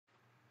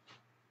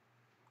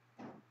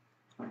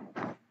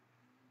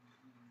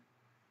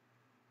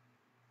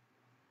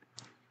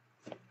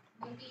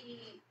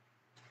maybe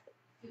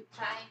you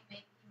try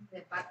making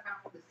the background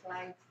of the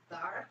slides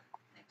dark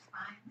next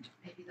time.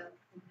 Maybe that would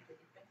make a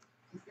difference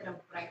instead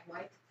of bright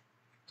white.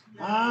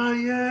 Ah,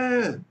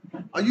 yeah.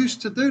 I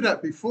used to do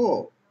that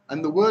before,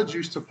 and the words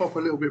used to pop a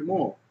little bit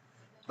more.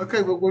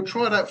 Okay, well, we'll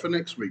try that for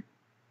next week.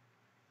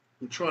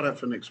 We'll try that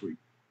for next week.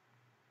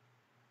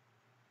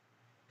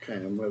 Okay,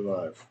 and we're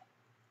live.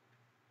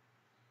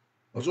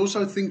 I was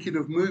also thinking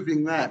of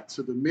moving that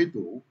to the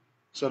middle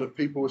so that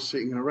people were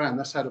sitting around.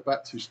 That's how the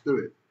Baptists do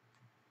it.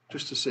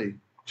 Just to see,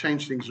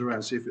 change things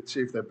around, see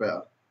if they're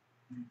better.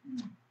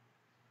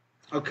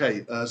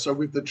 Okay, so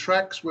with the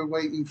tracks, we're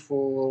waiting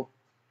for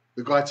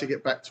the guy to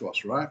get back to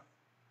us, right?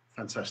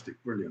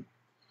 Fantastic, brilliant.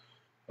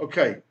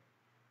 Okay,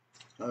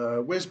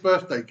 where's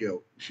Birthday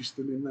Girl? Is she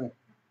still in there?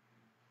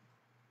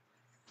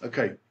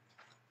 Okay,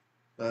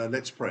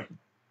 let's pray.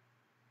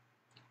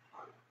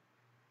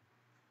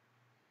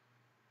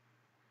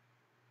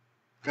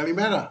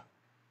 Kalimera.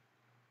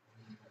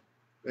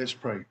 Let's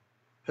pray.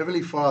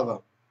 Heavenly Father,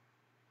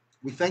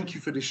 we thank you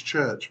for this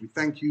church. We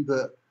thank you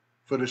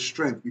for the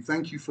strength. We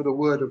thank you for the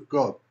word of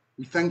God.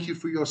 We thank you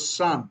for your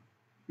Son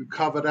who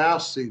covered our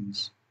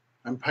sins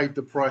and paid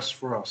the price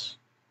for us.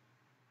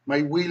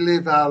 May we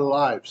live our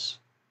lives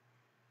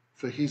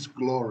for his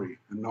glory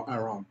and not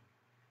our own.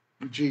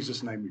 In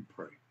Jesus' name we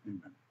pray.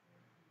 Amen.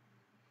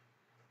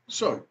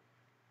 So,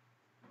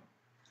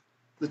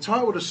 the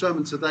title of the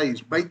sermon today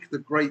is Make the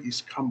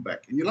Greatest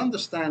Comeback. And you'll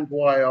understand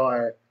why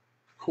I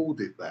called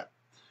it that.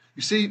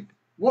 You see,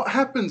 what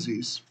happens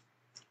is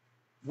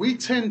we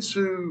tend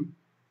to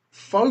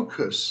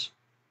focus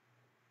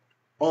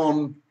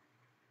on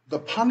the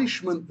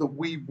punishment that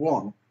we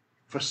want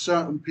for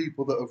certain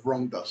people that have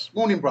wronged us.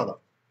 Morning, brother.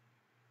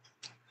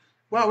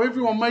 Wow,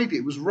 everyone made it.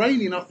 It was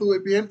raining. I thought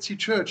it'd be empty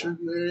church and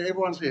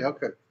everyone's here.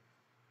 Okay.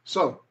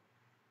 So,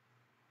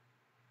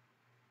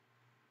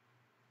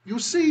 you'll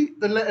see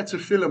the letter to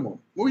Philemon.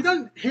 Well, we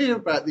don't hear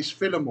about this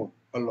Philemon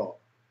a lot.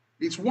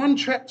 It's one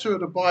chapter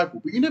of the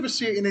Bible, but you never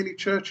see it in any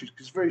churches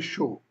because it's very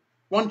short.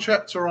 One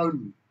chapter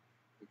only.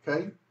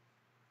 Okay?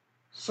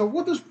 So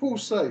what does Paul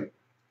say?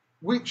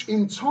 Which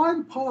in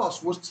time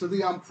past was to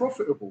the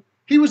unprofitable.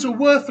 He was a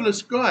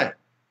worthless guy.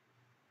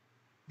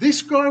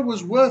 This guy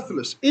was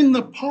worthless in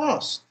the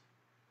past.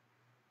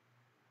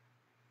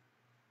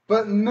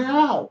 But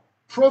now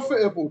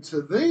profitable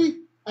to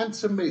thee and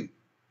to me.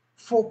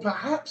 For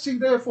perhaps he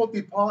therefore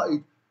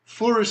departed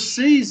for a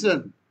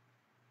season,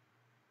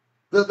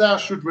 that thou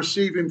should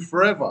receive him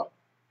forever.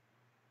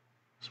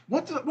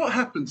 What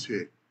happens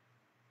here?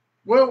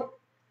 Well,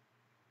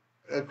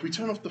 can we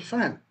turn off the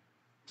fan?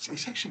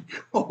 It's actually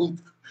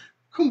cold.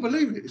 Couldn't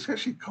believe it. It's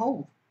actually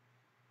cold.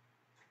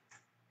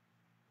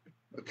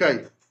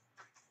 Okay.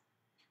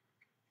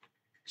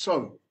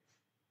 So,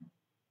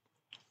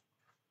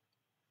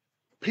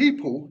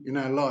 people in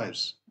our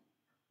lives,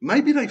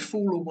 maybe they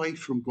fall away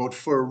from God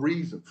for a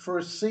reason, for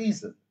a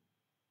season,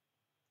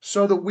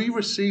 so that we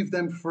receive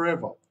them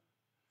forever.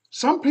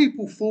 Some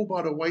people fall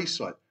by the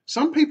wayside.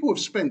 Some people have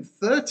spent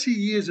 30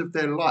 years of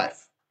their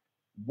life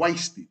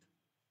wasted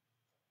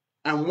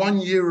and 1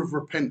 year of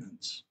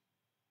repentance.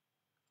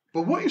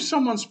 But what if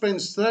someone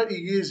spends 30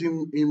 years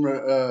in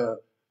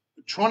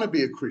trying to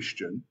be a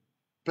Christian,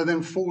 but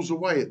then falls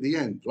away at the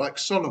end, like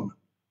Solomon?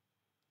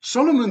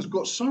 Solomon's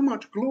got so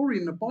much glory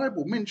in the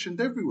Bible,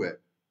 mentioned everywhere,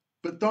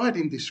 but died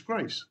in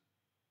disgrace.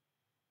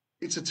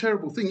 It's a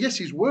terrible thing. Yes,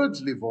 his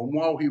words live on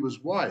while he was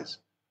wise.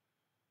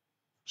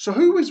 So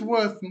who is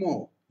worth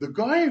more? The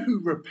guy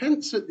who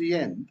repents at the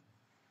end?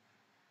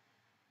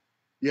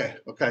 Yeah,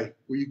 okay,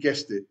 well, you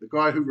guessed it. The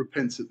guy who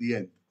repents at the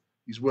end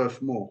is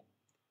worth more.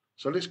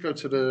 So let's go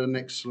to the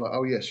next slide.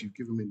 Oh, yes, you've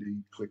given me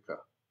the clicker.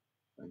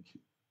 Thank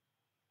you.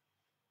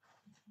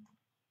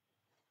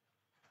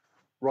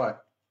 Right.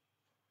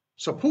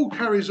 So Paul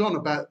carries on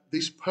about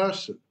this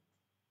person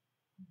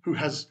who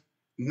has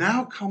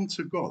now come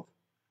to God.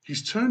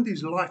 He's turned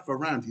his life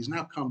around. He's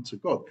now come to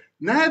God.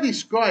 Now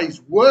this guy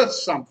is worth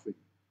something.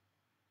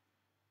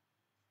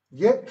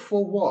 Yet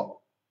for what?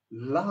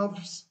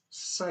 Love's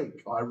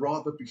sake, I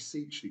rather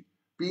beseech thee.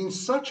 Being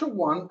such a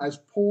one as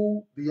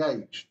Paul the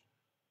aged.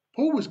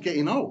 Paul was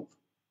getting old.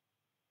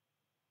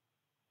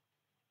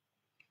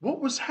 What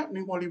was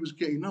happening while he was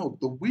getting old?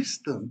 The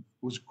wisdom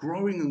was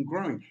growing and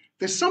growing.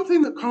 There's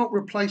something that can't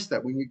replace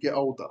that when you get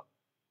older.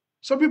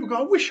 Some people go,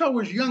 I wish I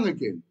was young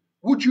again.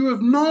 Would you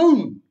have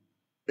known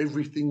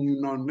everything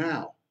you know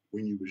now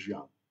when you was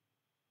young?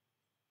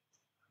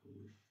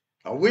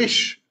 I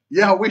wish.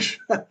 Yeah, I wish.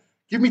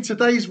 Give me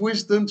today's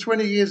wisdom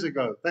 20 years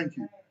ago. Thank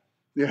you.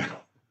 Yeah.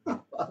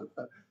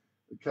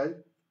 Okay.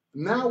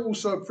 Now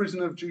also a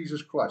prisoner of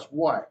Jesus Christ.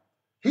 Why?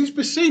 He's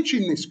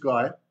beseeching this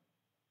guy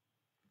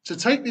to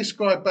take this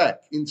guy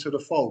back into the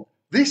fold.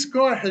 This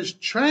guy has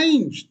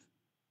changed,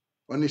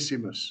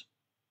 Onesimus.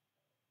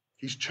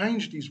 He's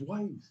changed his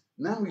ways.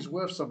 Now he's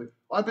worth something.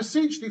 I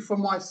beseech thee for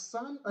my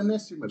son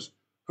Onesimus,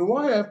 who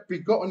I have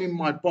begotten in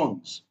my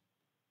bonds.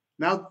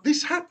 Now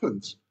this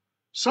happens.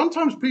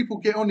 Sometimes people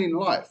get on in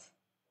life.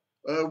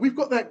 We've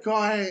got that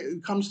guy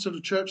who comes to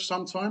the church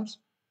sometimes,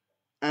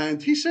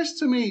 and he says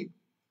to me,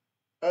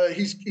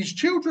 his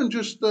children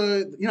just,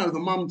 the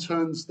mum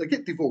turns, they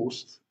get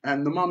divorced,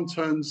 and the mum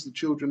turns the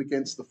children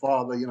against the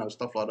father,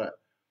 stuff like that.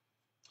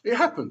 It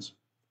happens.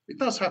 It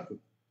does happen.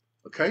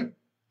 Okay?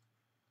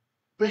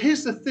 But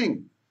here's the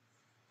thing.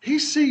 He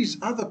sees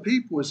other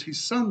people as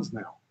his sons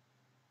now.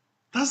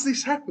 Does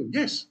this happen?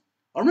 Yes.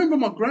 I remember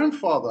my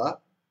grandfather,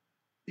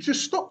 he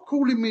just stopped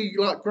calling me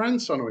like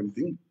grandson or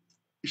anything.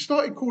 He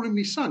started calling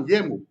me son,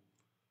 Yemel.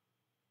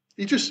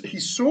 He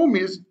saw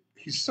me as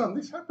his son.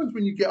 This happens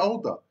when you get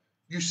older.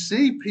 You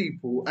see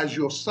people as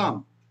your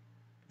son.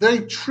 They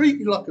treat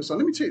you like a son.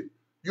 Let me tell you,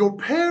 your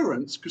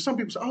parents, because some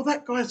people say, oh,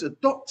 that guy's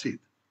adopted.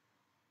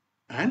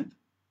 And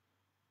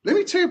let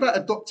me tell you about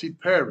adopted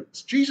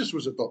parents. Jesus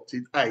was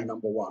adopted,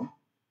 number one.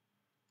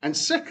 And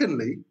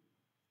secondly,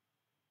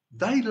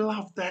 they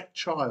love that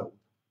child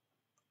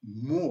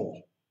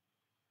more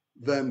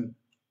than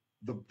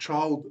the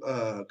child,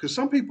 because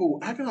some people,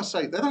 how can I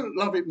say, they don't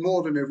love it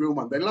more than their real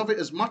mother. They love it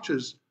as much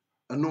as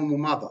a normal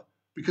mother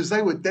because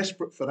they were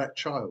desperate for that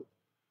child.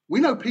 We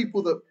know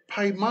people that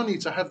pay money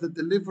to have the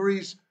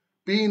deliveries,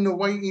 be in the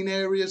waiting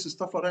areas and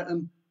stuff like that,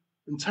 and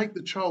take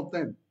the child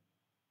then.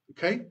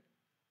 Okay?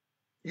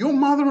 Your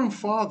mother and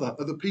father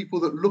are the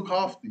people that look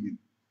after you.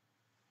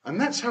 And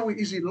that's how it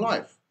is in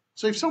life.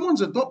 So if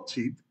someone's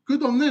adopted,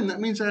 good on them. That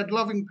means they had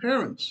loving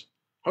parents,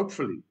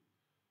 hopefully.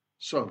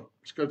 So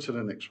let's go to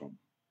the next one.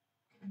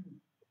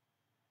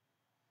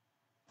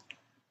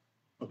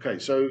 Okay,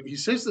 so he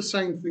says the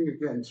same thing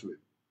again to him.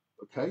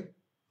 Okay?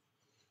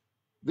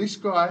 This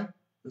guy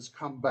has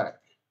come back.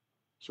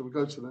 So we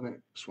go to the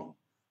next one.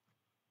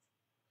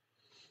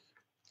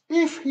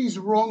 If he's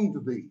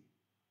wronged thee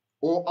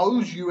or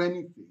owes you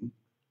anything,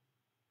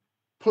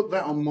 put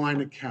that on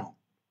mine account.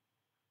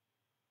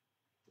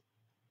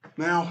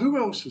 Now, who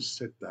else has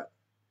said that?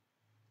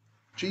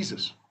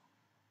 Jesus.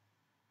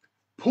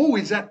 Paul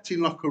is acting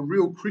like a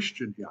real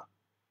Christian here.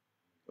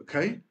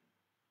 Okay?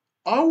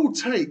 I will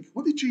take,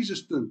 what did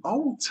Jesus do? I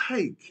will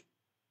take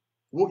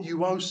what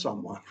you owe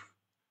someone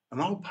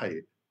and I'll pay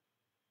it.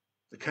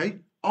 Okay?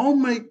 I'll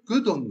make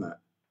good on that.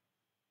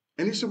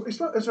 And it's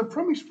a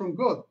promise from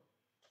God.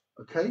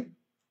 Okay?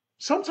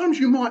 Sometimes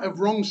you might have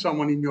wronged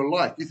someone in your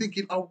life. You're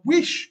thinking, I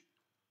wish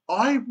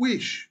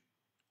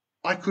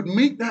I could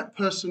meet that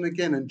person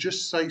again and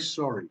just say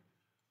sorry.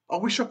 I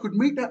wish I could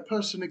meet that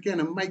person again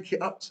and make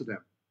it up to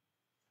them.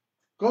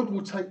 God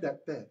will take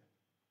that debt.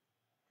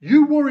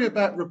 You worry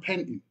about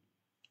repenting.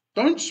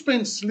 Don't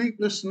spend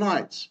sleepless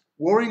nights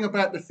worrying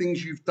about the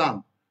things you've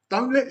done.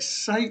 Don't let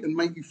Satan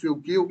make you feel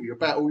guilty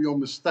about all your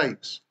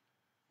mistakes,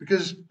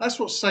 because that's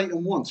what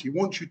Satan wants. He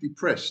wants you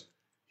depressed.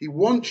 He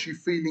wants you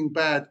feeling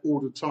bad all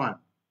the time.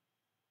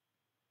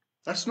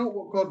 That's not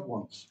what God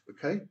wants,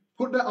 okay?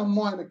 Put that on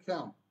mine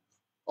account.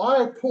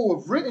 I, Paul,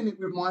 have written it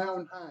with my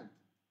own hand.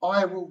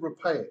 I will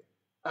repay it.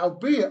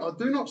 Albeit, I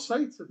do not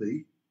say to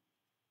thee,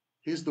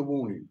 here's the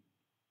warning.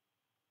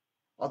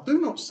 I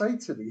do not say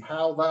to thee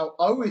how thou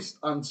owest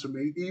unto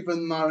me,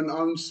 even thine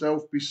own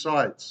self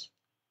besides.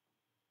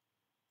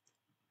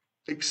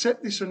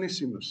 Accept this,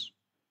 Onesimus,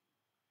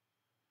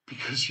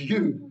 because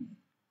you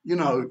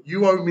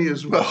owe me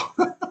as well.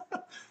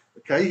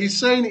 Okay, he's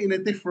saying it in a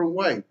different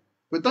way.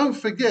 But don't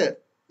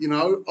forget,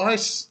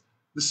 the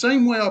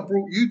same way I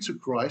brought you to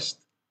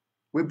Christ,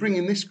 we're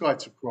bringing this guy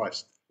to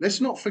Christ.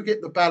 Let's not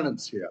forget the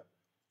balance here.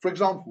 For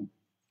example,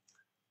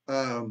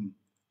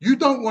 you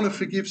don't want to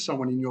forgive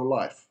someone in your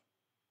life.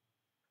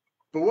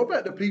 But what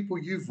about the people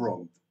you've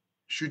wronged?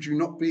 Don't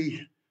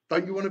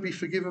you want to be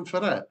forgiven for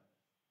that?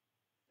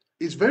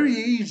 It's very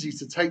easy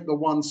to take the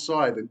one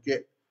side and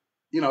get,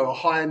 a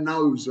high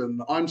nose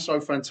and I'm so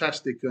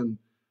fantastic and,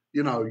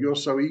 you're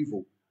so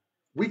evil.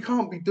 We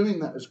can't be doing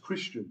that as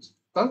Christians.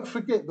 Don't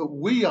forget that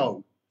we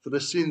owe for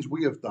the sins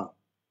we have done.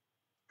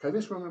 Okay,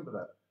 let's remember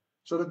that.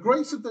 So the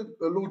grace of the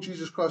Lord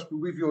Jesus Christ be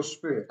with your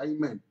spirit.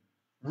 Amen.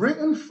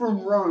 Written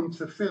from Rome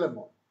to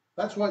Philemon.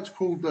 That's why it's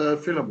called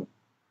Philemon.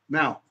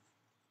 Now,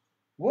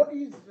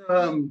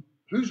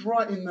 who's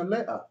writing the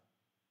letter?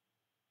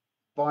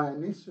 By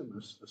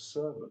Onesimus, a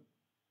servant.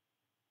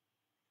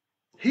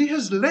 He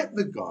has let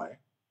the guy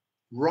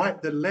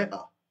write the letter.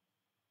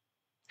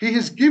 He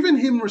has given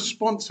him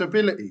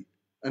responsibility,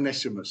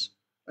 Onesimus.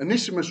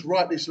 Onesimus,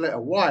 write this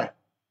letter. Why?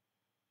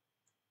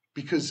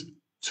 Because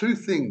two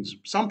things.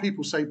 Some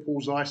people say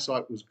Paul's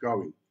eyesight was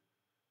going.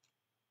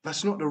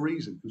 That's not the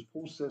reason, because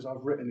Paul says,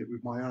 I've written it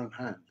with my own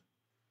hand.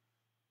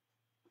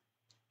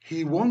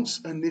 He wants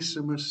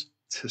Onesimus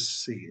to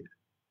see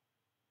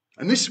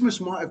it.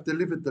 Onesimus might have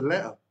delivered the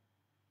letter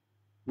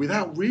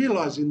without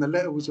realizing the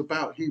letter was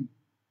about him.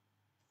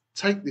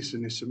 Take this,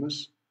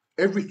 Onesimus.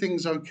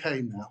 Everything's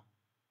okay now.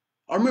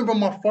 I remember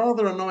my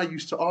father and I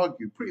used to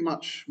argue pretty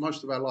much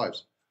most of our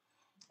lives.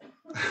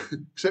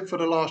 Except for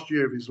the last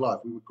year of his life.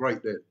 We were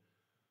great then.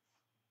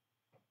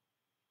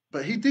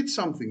 But he did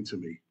something to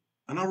me.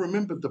 And I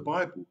remembered the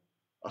Bible.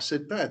 I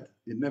said, Dad,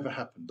 it never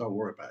happened. Don't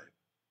worry about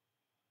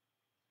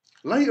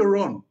it. Later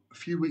on, a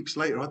few weeks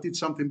later, I did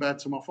something bad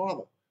to my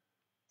father.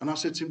 And I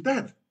said to him,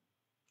 Dad,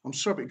 I'm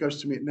sorry, but it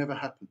goes to me, it never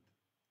happened.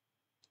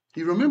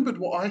 He remembered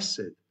what I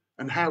said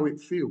and how it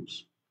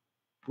feels.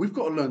 We've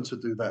got to learn to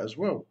do that as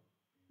well.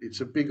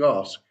 It's a big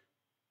ask.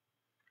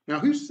 Now,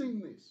 who's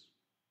seen this?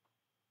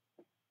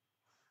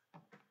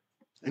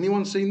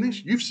 Anyone seen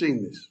this? You've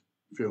seen this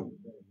film.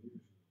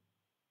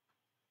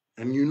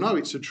 And you know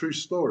it's a true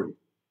story.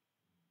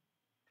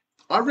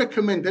 I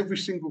recommend every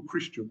single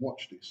Christian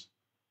watch this.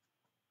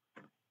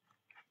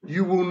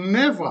 You will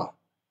never,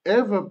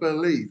 ever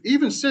believe,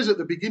 even says at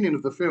the beginning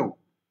of the film,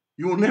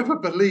 you will never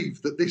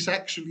believe that this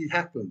actually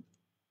happened.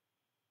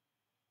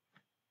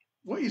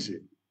 What is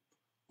it?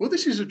 Well,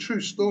 this is a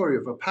true story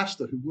of a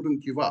pastor who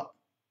wouldn't give up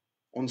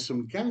on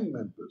some gang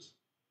members.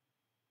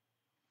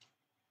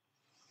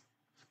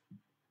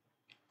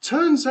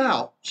 Turns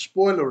out,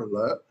 spoiler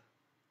alert,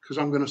 because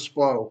I'm going to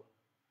spoil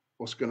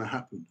what's going to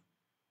happen.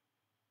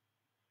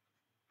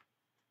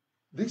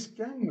 This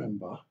gang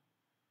member,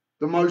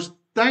 the most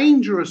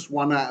dangerous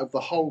one out of the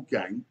whole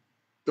gang,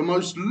 the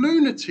most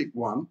lunatic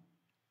one,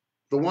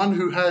 the one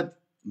who had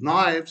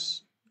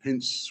knives,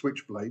 hence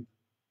switchblade,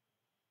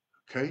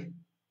 okay,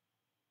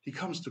 he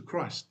comes to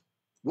Christ.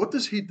 What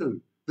does he do?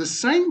 The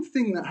same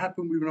thing that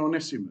happened with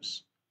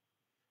Onesimus.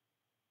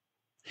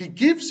 He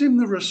gives him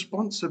the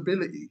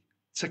responsibility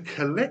to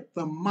collect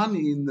the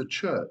money in the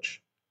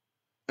church.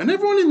 And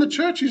everyone in the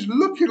church is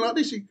looking like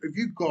this. Have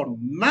you gone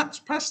nuts,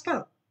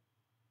 Pastor?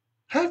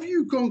 Have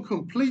you gone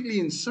completely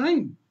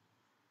insane?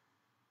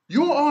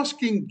 You're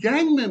asking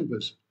gang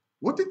members.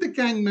 What did the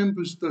gang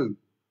members do?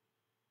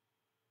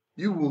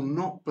 You will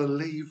not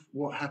believe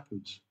what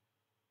happens.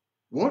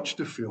 Watch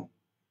the film.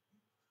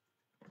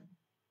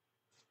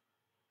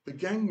 The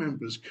gang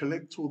members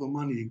collect all the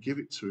money and give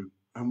it to him,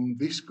 and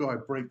this guy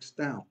breaks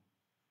down.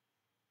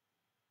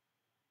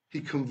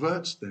 He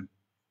converts them.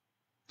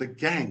 The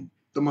gang,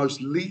 the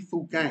most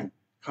lethal gang,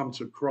 come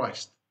to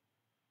Christ.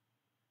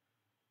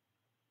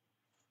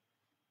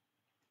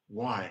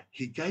 Why?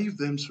 He gave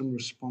them some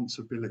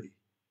responsibility.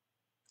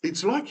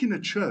 It's like in a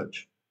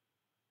church.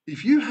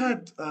 If you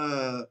had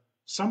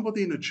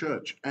somebody in a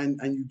church and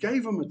you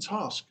gave them a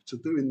task to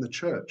do in the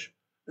church,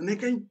 and they're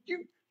going,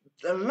 you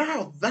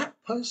allow that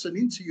person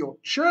into your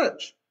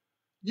church.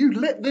 You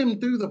let them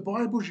do the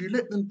Bibles, you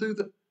let them do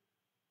the...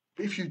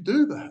 If you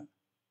do that,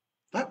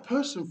 that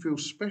person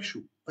feels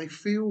special. They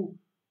feel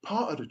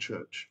part of the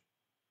church.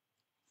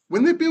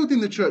 When they're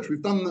building the church,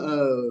 we've done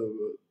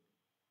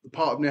the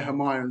part of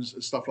Nehemiah and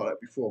stuff like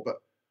that before,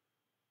 but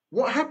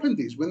what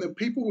happened is when the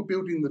people were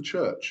building the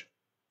church,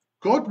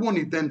 God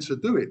wanted them to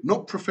do it,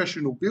 not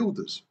professional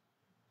builders.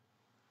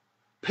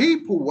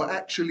 People were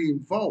actually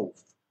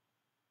involved.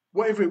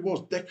 Whatever it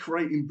was,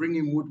 decorating,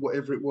 bringing wood,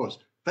 whatever it was.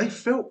 They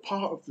felt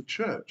part of the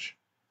church.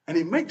 And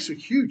it makes a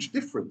huge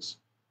difference.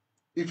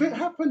 If it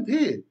happened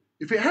here,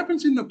 if it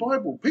happens in the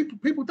Bible,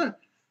 people don't.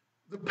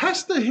 The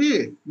pastor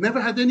here never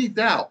had any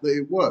doubt that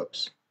it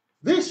works.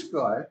 This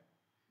guy,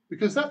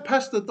 because that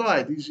pastor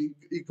died,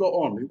 he got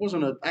on. It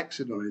wasn't an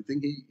accident or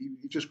anything.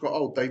 He just got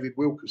old, David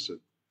Wilkerson.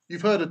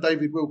 You've heard of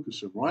David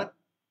Wilkerson, right?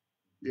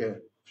 Yeah, a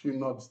few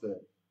nods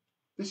there.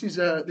 This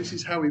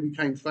is how he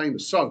became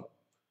famous. So,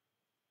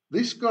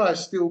 this guy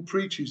still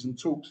preaches and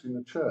talks in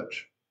the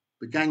church,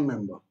 the gang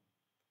member.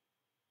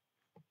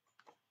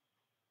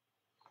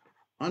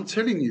 I'm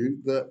telling you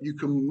that you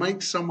can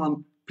make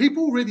someone,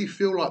 people already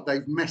feel like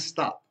they've messed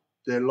up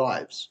their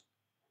lives.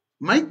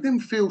 Make them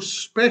feel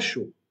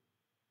special,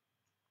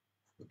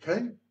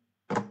 okay?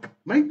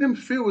 Make them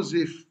feel as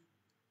if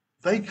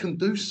they can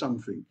do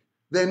something.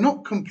 They're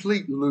not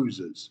complete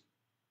losers.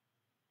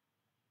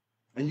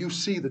 And you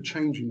see the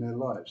change in their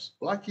lives,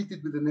 like he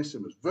did with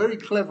Onesimus. Very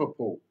clever,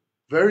 Paul.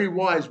 Very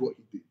wise what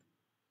he did.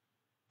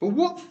 But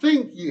what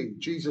think ye,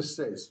 Jesus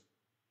says?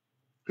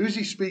 Who's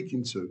he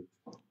speaking to?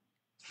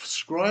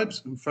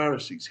 Scribes and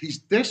Pharisees. He's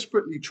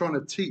desperately trying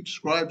to teach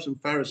scribes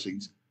and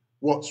Pharisees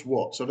what's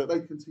what, so that they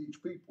can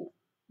teach people.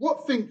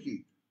 What think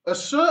ye? A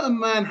certain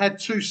man had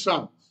 2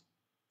 sons,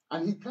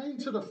 and he came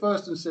to the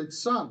first and said,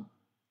 Son,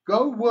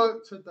 go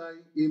work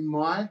today in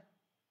my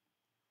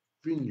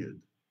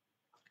vineyard.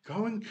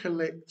 Go and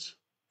collect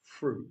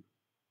fruit.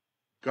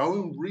 Go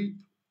and reap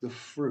the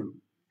fruit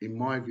in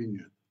my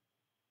vineyard.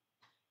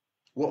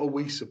 What are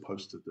we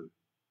supposed to do?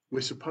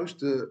 We're supposed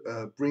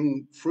to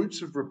bring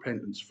fruits of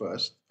repentance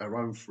first, our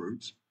own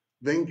fruits,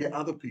 then get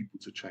other people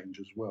to change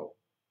as well.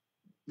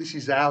 This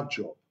is our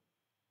job.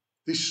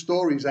 This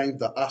story is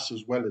aimed at us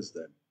as well as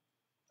them,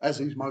 as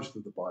is most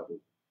of the Bible.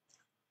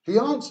 He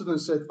answered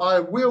and said, I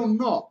will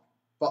not.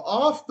 But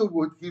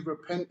afterward he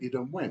repented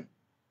and went.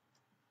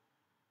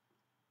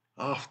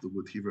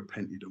 Afterward he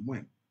repented and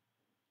went.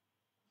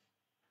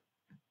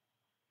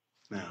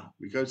 Now,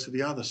 we go to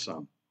the other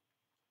son.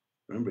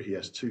 Remember, he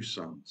has 2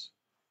 sons.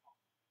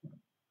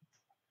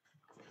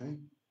 Okay.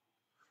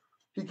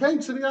 He came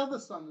to the other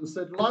son and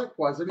said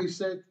likewise, and he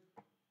said,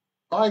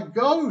 I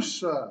go,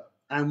 sir,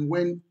 and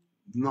went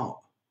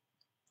not.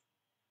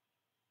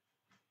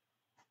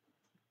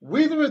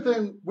 Whither of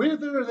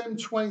them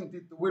twain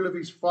did the will of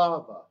his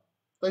father?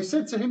 They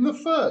said to him, the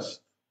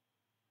first.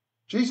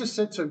 Jesus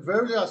said to him,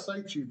 verily I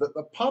say to you, that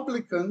the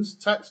publicans,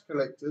 tax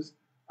collectors,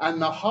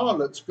 and the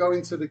harlots go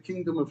into the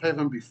kingdom of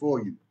heaven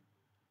before you.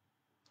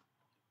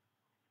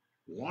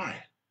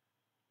 Why?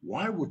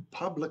 Why would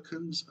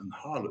publicans and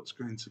harlots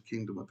go into the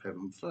kingdom of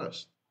heaven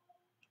first?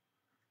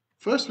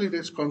 Firstly,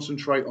 let's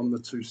concentrate on the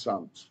two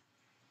sons.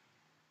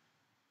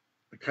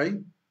 Okay?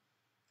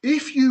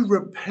 If you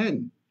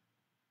repent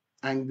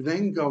and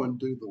then go and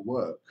do the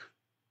work,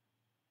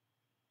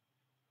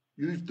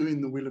 you're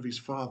doing the will of his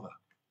Father.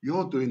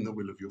 You're doing the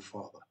will of your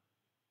Father.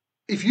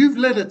 If you've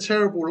led a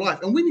terrible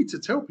life, and we need to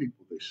tell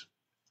people this,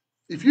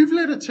 if you've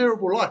led a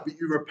terrible life, but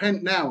you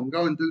repent now and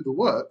go and do the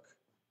work,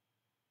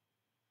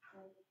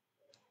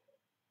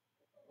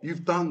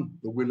 you've done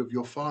the will of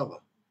your Father.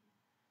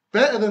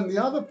 Better than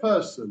the other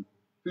person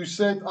who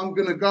said, I'm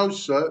going to go,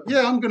 sir.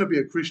 Yeah, I'm going to be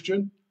a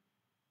Christian.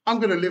 I'm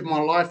going to live my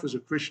life as a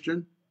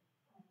Christian.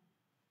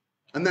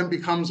 And then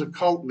becomes a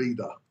cult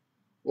leader.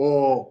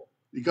 Or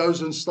he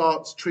goes and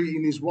starts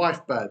treating his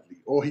wife badly.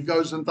 Or he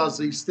goes and does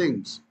these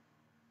things.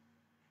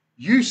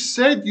 You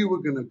said you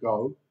were going to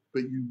go,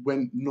 but you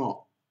went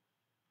not.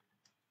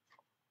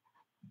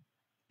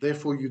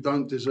 Therefore, you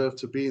don't deserve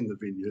to be in the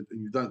vineyard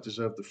and you don't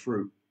deserve the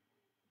fruit.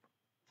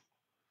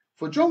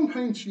 For John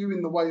came to you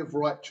in the way of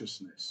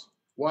righteousness.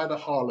 Why are the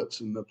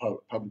harlots and the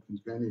publicans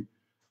going in?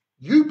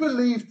 You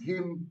believed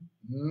him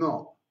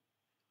not.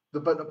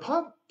 But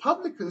the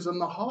publicans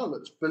and the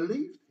harlots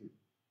believed him.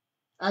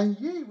 And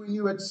ye, when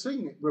you had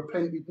seen it,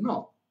 repented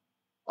not.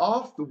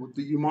 Afterward,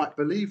 that you might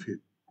believe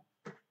him.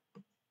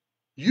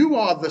 You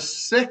are the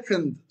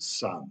second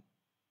son,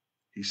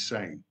 he's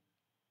saying.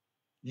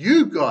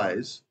 You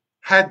guys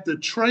had the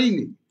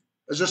training.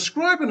 As a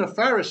scribe and a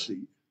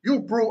Pharisee, you're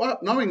brought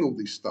up knowing all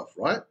this stuff,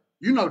 right?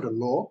 You know the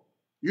law.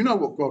 You know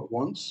what God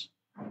wants.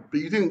 But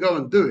you didn't go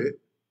and do it.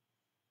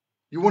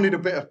 You wanted a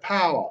bit of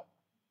power.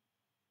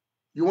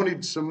 You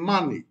wanted some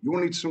money. You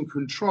wanted some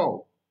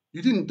control.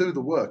 You didn't do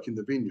the work in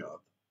the vineyard.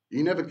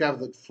 You never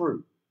gathered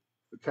fruit.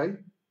 Okay?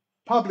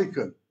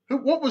 Publican.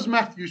 What was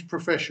Matthew's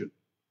profession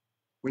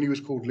when he was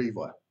called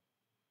Levi?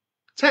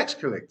 Tax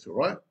collector,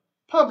 right?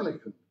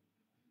 Publican.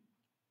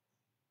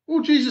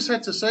 All Jesus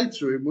had to say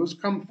to him was,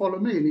 come follow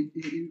me. And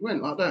he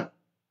went like that.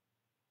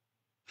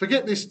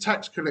 Forget this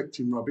tax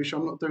collecting rubbish.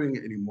 I'm not doing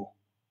it anymore.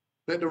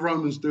 Let the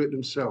Romans do it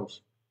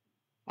themselves.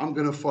 I'm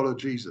going to follow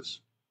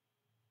Jesus.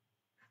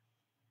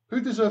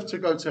 Who deserves to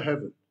go to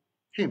heaven?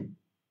 Him.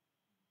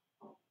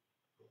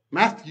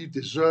 Matthew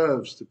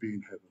deserves to be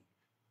in heaven.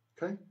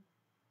 Okay?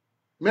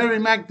 Mary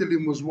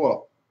Magdalene was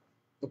what?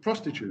 A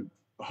prostitute,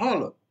 a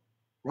harlot,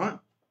 right?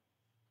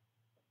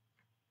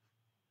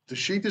 Does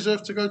she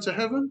deserve to go to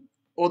heaven?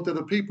 Or do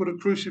the people that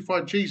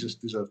crucified Jesus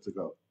deserve to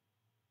go?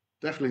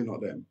 Definitely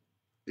not them.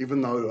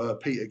 Even though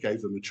Peter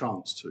gave them a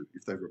chance to,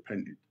 if they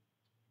repented.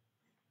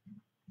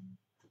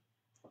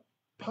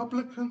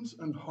 Publicans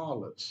and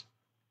harlots.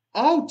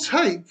 I'll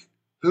take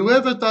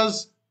whoever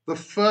does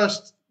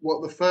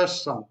what the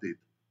first son did.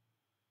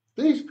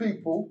 These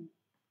people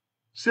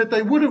said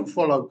they wouldn't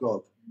follow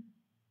God,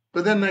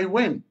 but then they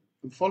went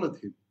and followed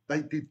him.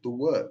 They did the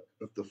work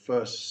of the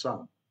first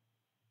son.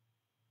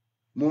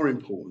 More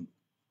important.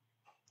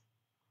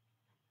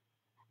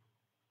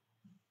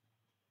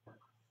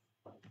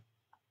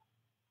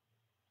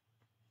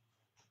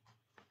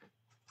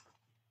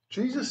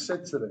 Jesus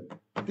said to them,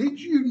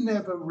 did you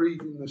never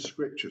read in the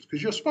scriptures?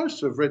 Because you're supposed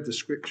to have read the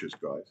scriptures,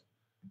 guys.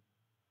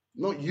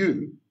 Not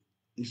you.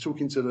 He's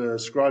talking to the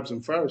scribes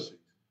and Pharisees.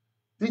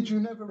 Did you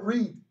never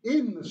read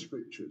in the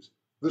scriptures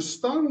the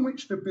stone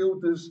which the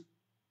builders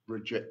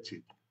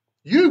rejected?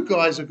 You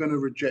guys are going to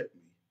reject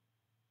me.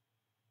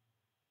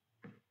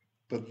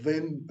 But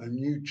then a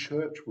new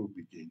church will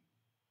begin.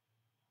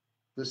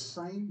 The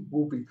same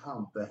will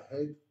become the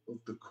head of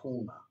the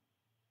corner.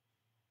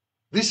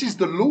 This is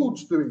the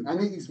Lord's doing, and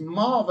it is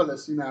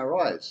marvelous in our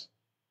eyes.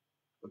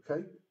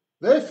 Okay?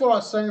 Therefore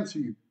I say unto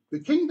you, the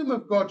kingdom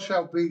of God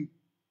shall be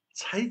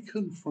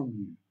taken from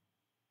you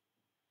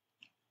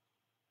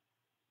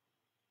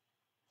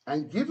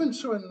and given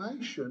to a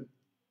nation,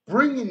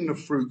 bringing the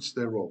fruits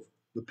thereof,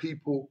 the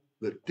people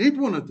that did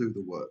want to do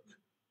the work.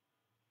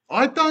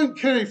 I don't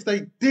care if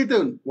they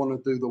didn't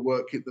want to do the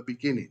work at the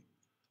beginning.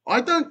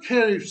 I don't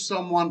care if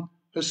someone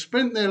has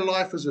spent their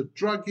life as a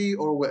druggie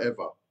or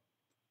whatever.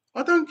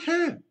 I don't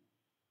care.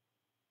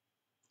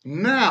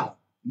 Now,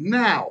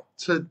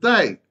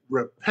 today,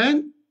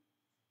 repent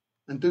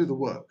and do the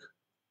work.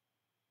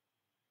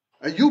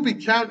 And you'll be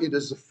counted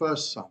as the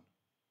first son.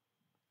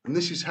 And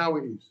this is how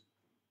it is.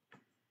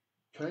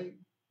 Okay?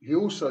 He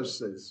also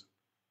says,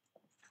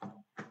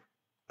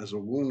 as a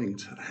warning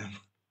to them,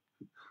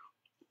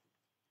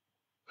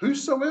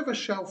 whosoever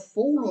shall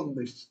fall on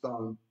this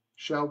stone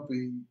shall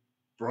be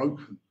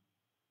broken.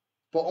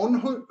 But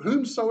on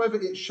whomsoever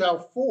it shall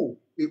fall,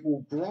 it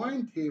will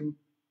grind him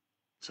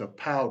to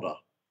powder.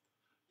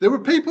 There are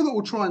people that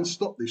will try and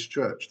stop this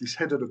church, this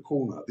head of the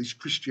corner, this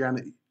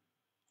Christianity.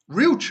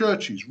 Real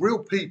churches, real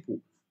people,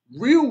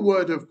 real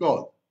word of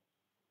God.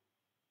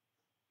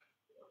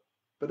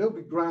 But they'll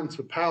be ground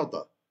to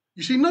powder.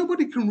 You see,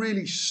 nobody can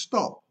really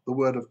stop the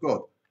word of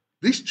God.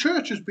 This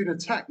church has been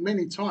attacked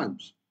many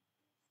times.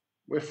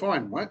 We're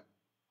fine, right?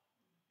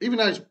 Even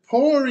though it's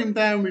pouring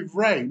down with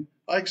rain,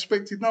 I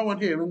expected no one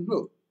here. And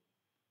look,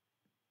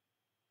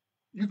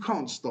 You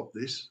can't stop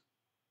this.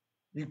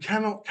 You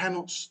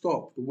cannot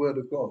stop the word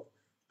of God.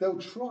 They'll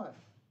try.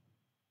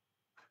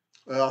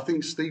 I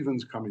think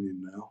Stephen's coming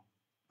in now.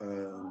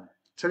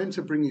 Tell him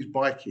to bring his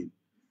bike in.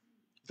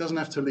 He doesn't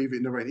have to leave it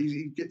in the rain.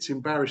 He gets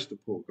embarrassed, the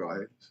poor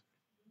guy.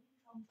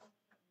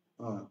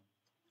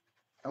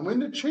 And when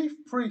the chief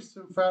priests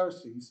and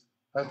Pharisees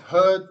had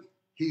heard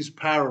his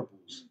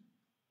parables,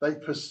 they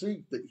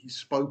perceived that he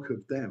spoke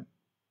of them.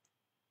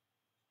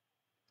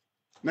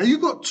 Now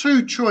you've got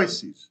two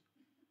choices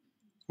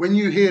when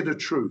you hear the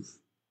truth.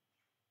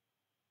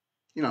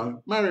 You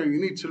know, Mario, you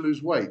need to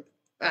lose weight.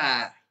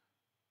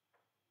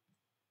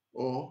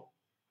 Or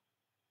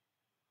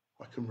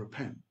I can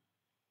repent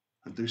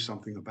and do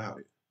something about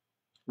it.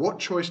 What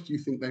choice do you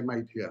think they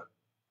made here?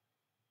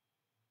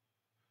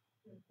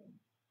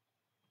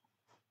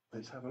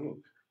 Let's have a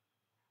look.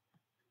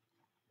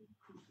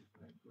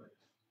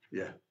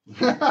 Yeah.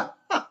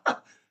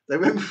 They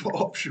went for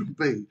option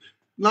B.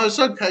 No, it's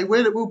okay.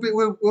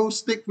 We'll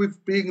stick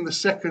with being the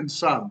second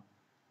son.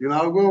 You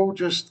know, we'll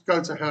just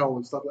go to hell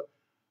and stuff like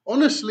that.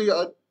 Honestly,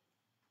 I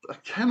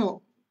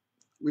cannot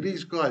with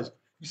these guys.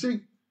 You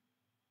see,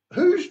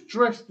 who's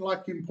dressed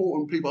like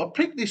important people? I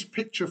picked this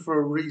picture for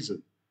a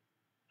reason.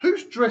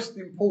 Who's dressed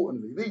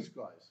importantly? These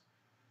guys.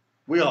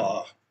 We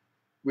are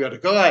the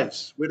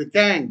guys. We're the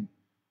gang.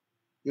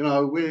 You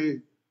know,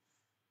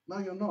 no,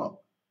 you're not.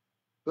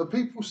 The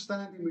people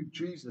standing with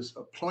Jesus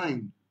are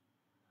plain.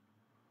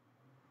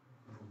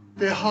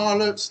 They're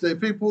harlots, they're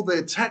people,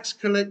 they're tax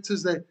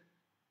collectors,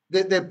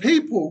 they're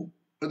people.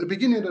 At the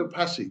beginning of the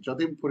passage, I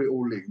didn't put it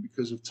all in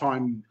because of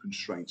time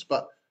constraints,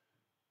 but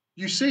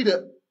you see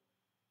that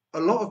a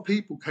lot of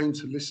people came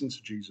to listen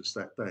to Jesus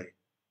that day.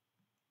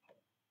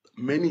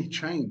 Many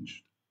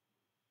changed.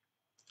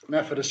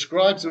 Now, for the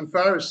scribes and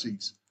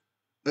Pharisees,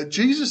 that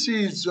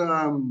Jesus'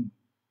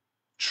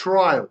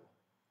 trial,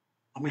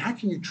 I mean, how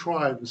can you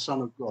try the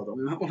Son of God? I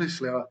mean,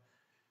 honestly,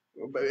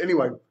 but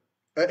anyway,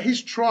 at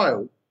his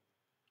trial,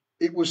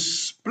 it was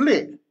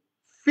split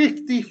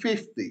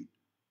 50-50.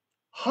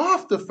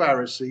 Half the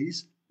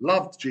Pharisees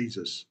loved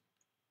Jesus.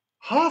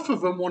 Half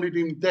of them wanted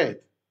him dead.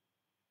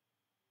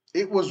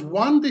 It was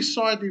one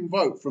deciding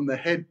vote from the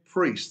head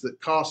priest that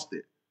cast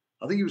it.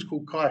 I think he was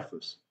called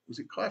Caiaphas. Was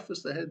it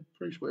Caiaphas, the head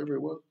priest, whatever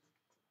it was?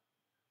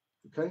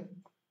 Okay.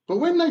 But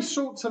when they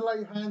sought to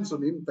lay hands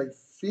on him, they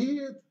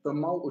feared the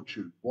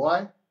multitude.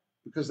 Why?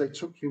 Because they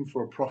took him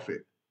for a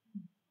prophet.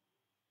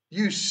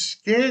 You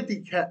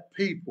scaredy cat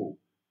people,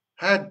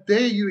 how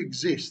dare you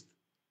exist?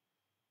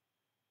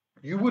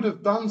 You would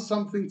have done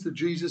something to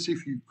Jesus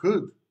if you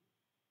could.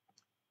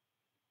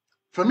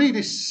 For me,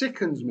 this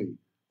sickens me.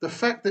 The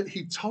fact that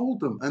he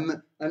told them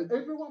and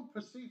everyone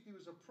perceived he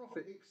was a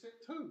prophet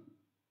except who?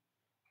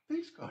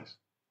 These guys.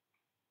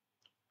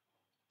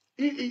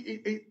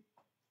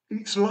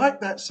 It's like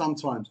that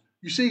sometimes.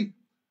 You see,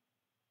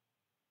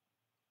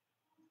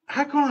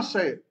 how can I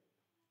say it?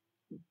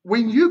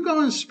 When you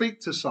go and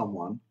speak to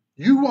someone,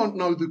 you won't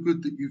know the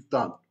good that you've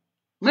done.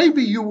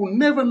 Maybe you will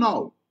never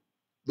know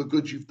the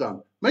good you've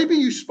done. Maybe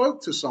you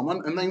spoke to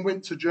someone and they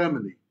went to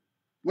Germany,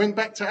 went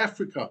back to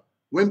Africa,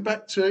 went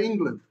back to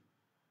England.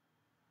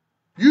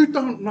 You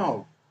don't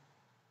know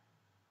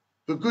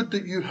the good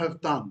that you have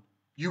done.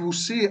 You will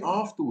see it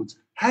afterwards.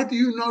 How do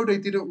you know they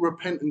didn't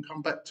repent and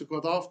come back to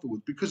God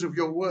afterwards? Because of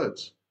your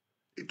words.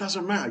 It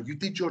doesn't matter. You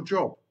did your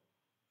job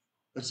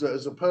as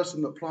a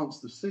person that plants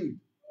the seed.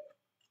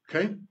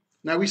 Okay?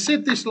 Now, we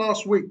said this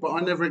last week, but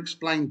I never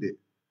explained it.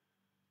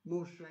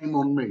 More shame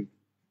on me.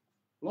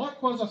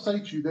 Likewise, I say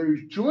to you, there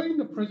is joy in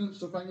the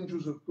presence of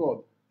angels of God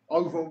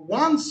over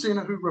one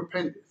sinner who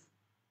repenteth.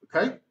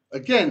 Okay?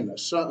 Again, a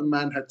certain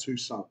man had 2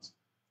 sons.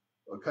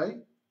 Okay?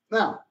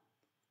 Now,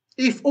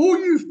 if all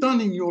you've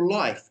done in your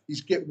life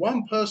is get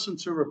one person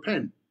to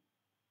repent,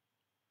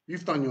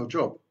 you've done your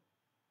job.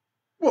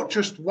 What,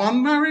 just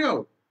one,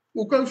 Mario?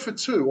 Well, go for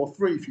 2 or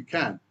 3 if you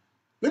can.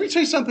 Let me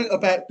tell you something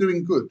about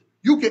doing good.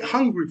 You'll get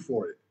hungry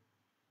for it.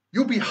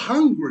 You'll be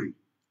hungry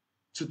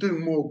to do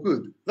more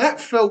good. That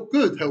felt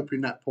good,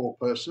 helping that poor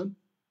person.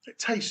 It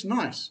tastes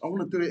nice. I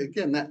want to do it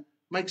again. That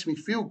makes me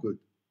feel good.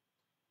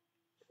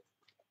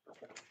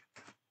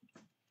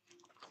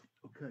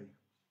 Okay.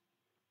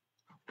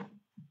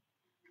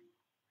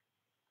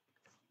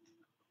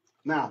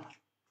 Now,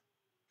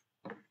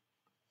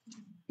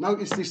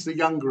 notice this, the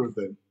younger of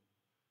them.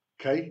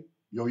 Okay?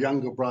 Your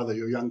younger brother,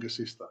 your younger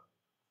sister.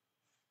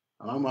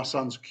 I know my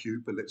son's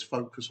cute, but let's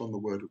focus on the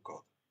word of God.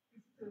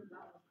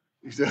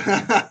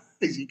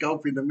 Is he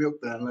gulping the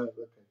milk down there?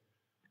 Okay.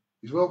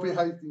 He's well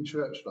behaved in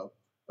church, though.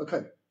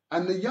 Okay.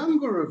 And the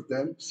younger of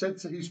them said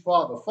to his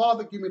father,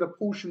 Father, give me the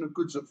portion of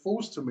goods that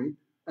falls to me.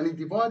 And he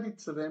divided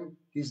to them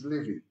his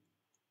living.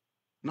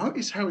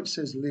 Notice how it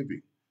says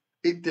living.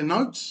 It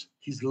denotes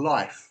his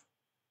life.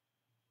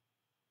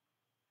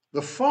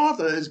 The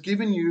Father has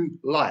given you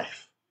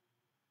life.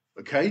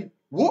 Okay?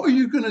 What are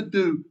you going to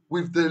do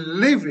with the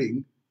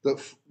living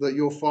that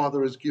your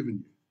Father has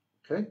given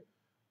you? Okay?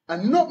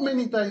 And not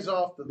many days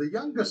after, the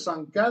younger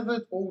son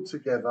gathered all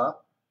together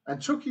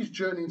and took his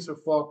journey into a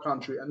far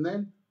country. And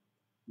then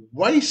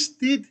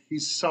wasted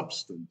his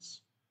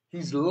substance,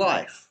 his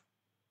life,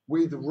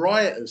 with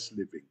riotous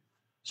living.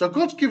 So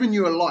God's given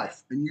you a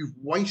life and you've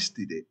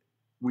wasted it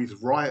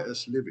with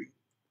riotous living.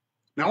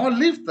 Now, I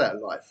lived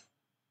that life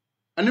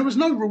and there was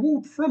no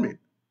reward from it.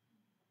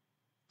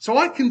 So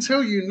I can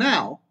tell you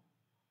now,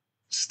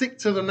 stick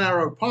to the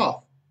narrow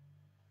path,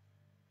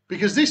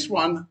 because this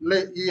one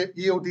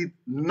yielded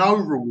no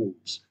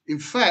rewards. In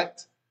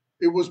fact,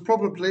 it was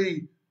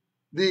probably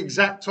the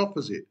exact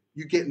opposite.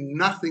 You get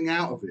nothing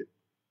out of it.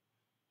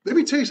 Let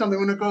me tell you something.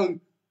 When I go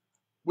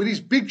with these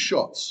big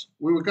shots,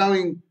 we were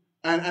going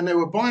and they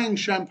were buying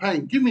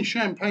champagne. Give me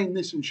champagne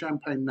this and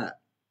champagne that.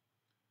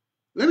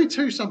 Let me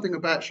tell you something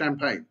about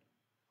champagne.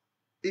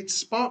 It's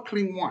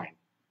sparkling wine.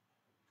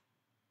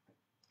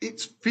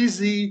 It's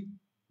fizzy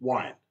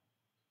wine.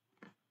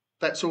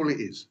 That's all it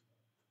is.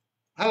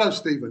 Hello,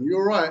 Stephen. You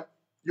all right?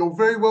 You're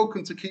very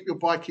welcome to keep your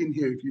bike in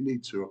here if you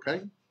need to,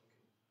 okay?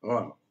 All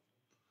right.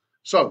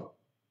 So,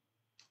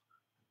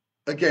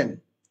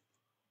 again,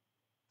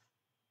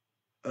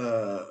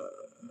 the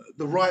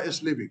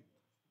riotous living.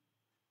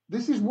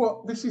 This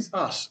is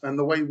us and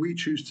the way we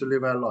choose to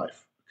live our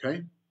life,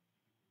 okay?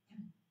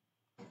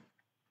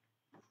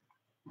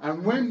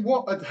 And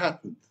what had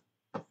happened?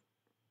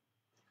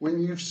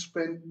 When you've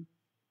spent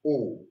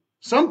all.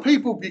 Some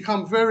people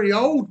become very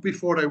old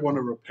before they want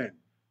to repent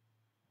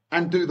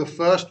and do the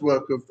first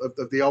work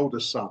of the older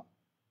son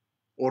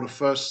or the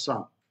first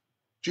son.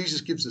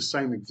 Jesus gives the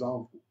same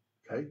example,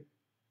 okay?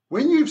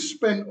 When you've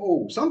spent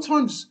all,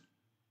 sometimes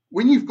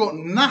when you've got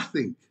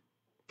nothing,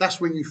 that's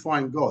when you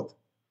find God.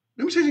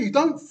 Let me tell you, you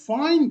don't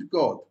find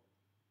God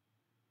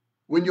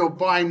when you're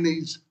buying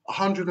these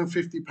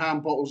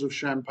 £150 bottles of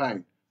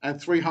champagne and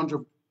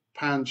 £300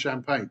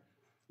 champagne.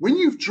 When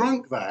you've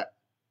drunk that,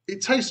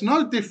 it tastes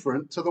no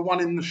different to the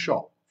one in the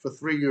shop for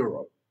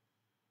 €3.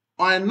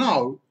 I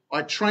know,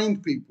 I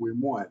trained people in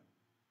wine.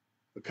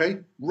 Okay?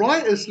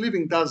 Riotous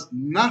living does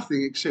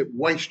nothing except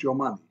waste your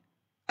money.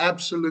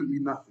 Absolutely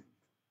nothing.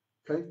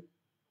 Okay?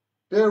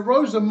 There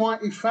arose a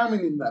mighty famine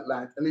in that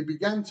land, and it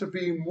began to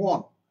be in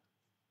want.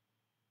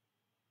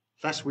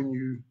 That's when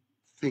you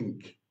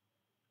think,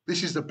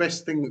 this is the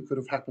best thing that could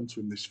have happened to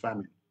him, this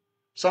famine.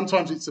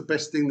 Sometimes it's the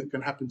best thing that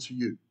can happen to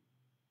you.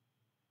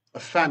 A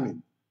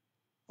famine.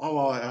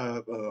 Oh,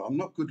 I'm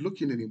not good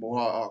looking anymore.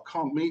 I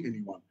can't meet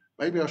anyone.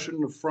 Maybe I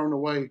shouldn't have thrown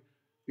away,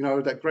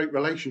 that great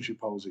relationship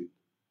I was in.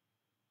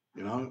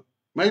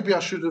 Maybe I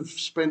should have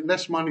spent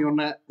less money on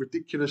that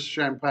ridiculous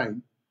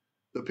champagne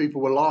that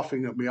people were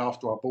laughing at me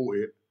after I bought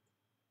it.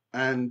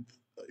 And,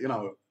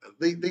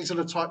 these are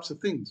the types of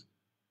things.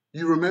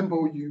 You remember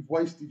you've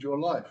wasted your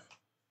life.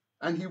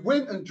 And he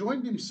went and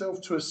joined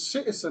himself to a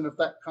citizen of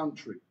that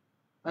country.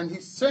 And he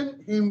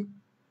sent him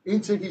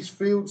into his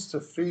fields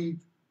to feed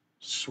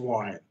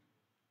swine.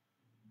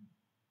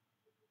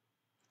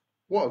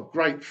 What a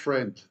great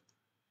friend.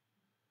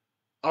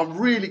 I'm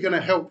really going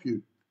to help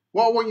you.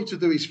 What I want you to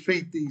do is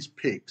feed these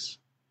pigs.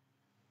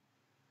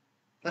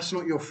 That's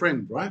not your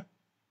friend, right?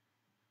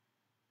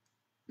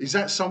 Is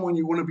that someone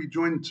you want to be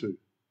joined to?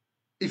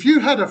 If you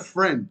had a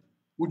friend,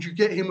 would you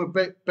get him a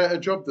better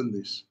job than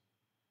this?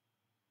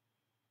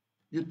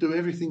 You'd do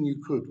everything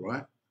you could,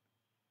 right?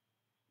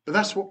 But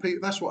that's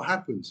what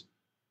happens.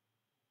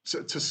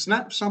 So to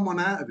snap someone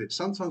out of it,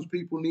 sometimes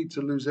people need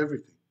to lose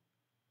everything.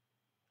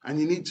 And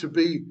you need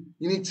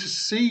to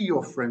see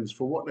your friends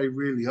for what they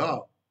really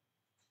are.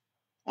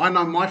 I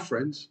know my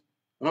friends,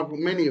 and I've got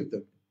many of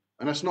them,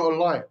 and that's not a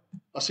lie.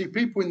 I see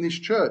people in this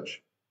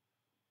church.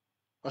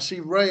 I see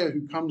Rhea,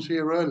 who comes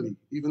here early,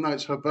 even though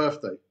it's her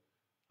birthday.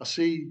 I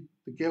see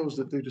the girls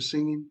that do the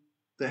singing,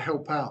 that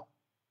help out.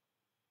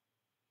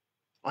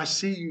 I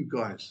see you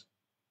guys.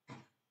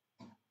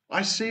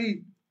 I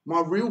see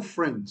my real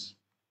friends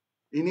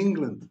in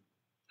England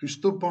who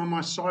stood by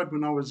my side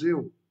when I was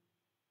ill.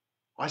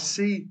 I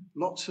see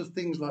lots of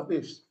things like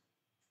this.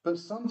 But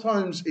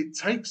sometimes it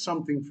takes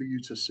something for you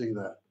to see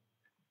that.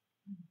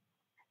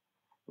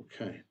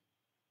 Okay.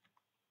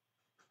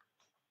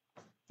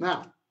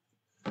 Now,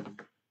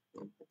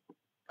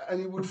 and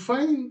he would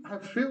fain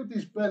have filled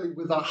his belly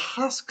with the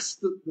husks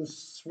that the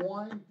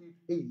swine did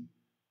eat,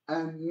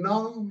 and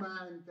no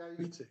man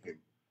gave to him.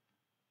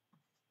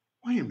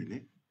 Wait a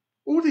minute.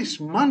 All this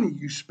money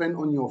you spent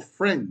on your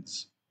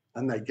friends,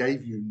 and they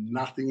gave you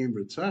nothing in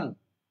return.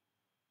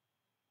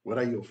 Were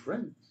they your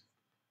friends?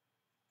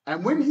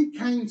 And when he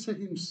came to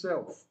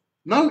himself,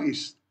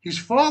 notice his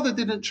father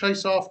didn't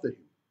chase after him.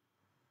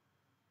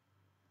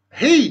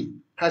 He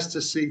has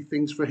to see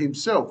things for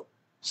himself.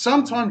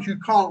 Sometimes you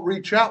can't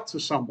reach out to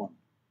someone.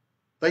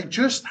 They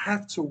just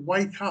have to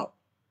wake up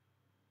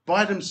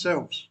by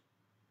themselves.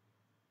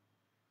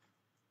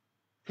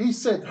 He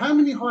said, how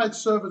many hired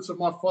servants of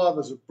my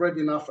father's have bread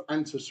enough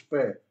and to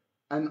spare,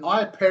 and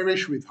I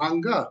perish with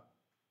hunger?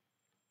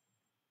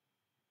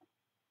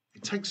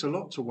 It takes a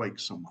lot to wake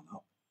someone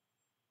up.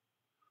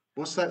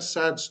 What's that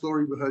sad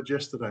story we heard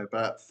yesterday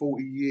about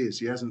 40 years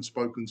he hasn't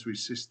spoken to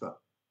his sister?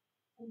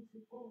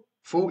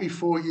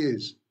 44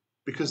 years,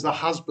 because the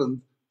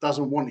husband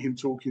doesn't want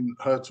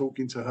her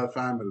talking to her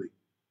family.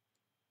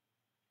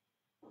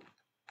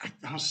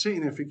 I was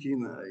sitting there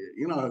thinking,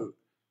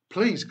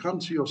 please come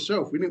to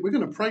yourself. We're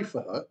going to pray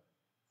for her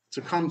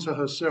to come to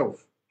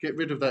herself. Get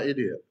rid of that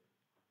idiot.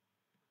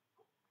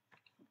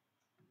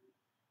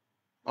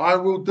 I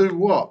will do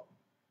what?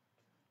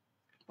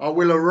 I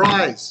will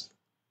arise.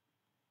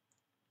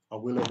 I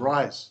will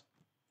arise.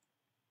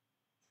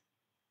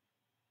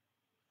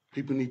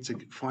 People need to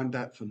find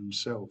that for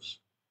themselves.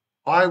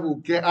 I will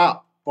get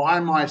up by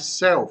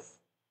myself.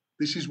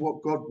 This is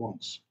what God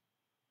wants.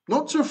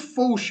 Not to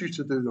force you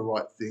to do the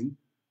right thing.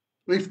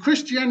 If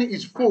Christianity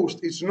is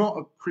forced, it's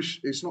not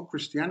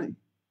Christianity.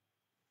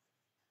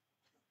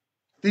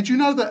 Did you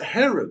know that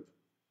Herod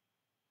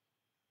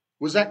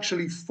was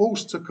actually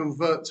forced to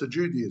convert to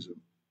Judaism?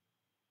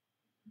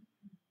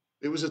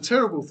 It was a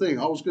terrible thing.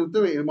 I was going to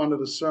do it in one of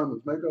the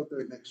sermons. Maybe I'll do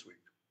it next week.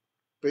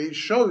 But it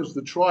shows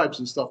the tribes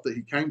and stuff that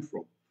he came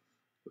from.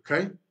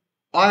 Okay?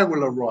 I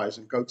will arise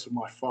and go to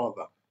my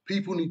father.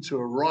 People need to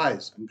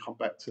arise and come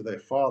back to their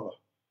father.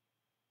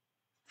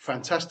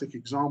 Fantastic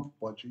example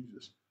by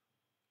Jesus.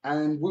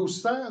 And will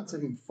say unto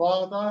him,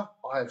 Father,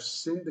 I have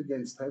sinned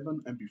against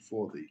heaven and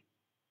before thee.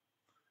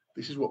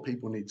 This is what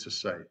people need to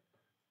say.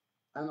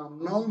 And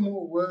I'm no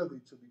more worthy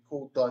to be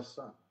called thy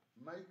son.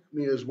 Make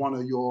me as one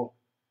of your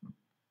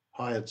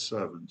hired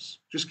servants.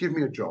 Just give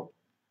me a job.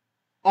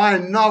 I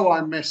know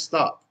I messed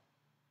up.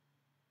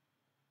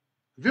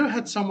 Have you ever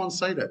had someone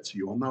say that to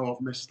you? I know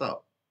I've messed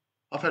up.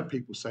 I've had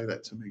people say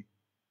that to me.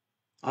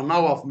 I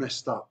know I've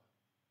messed up.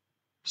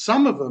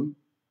 Some of them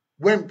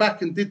went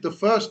back and did the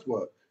first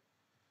work.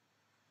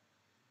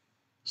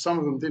 Some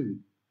of them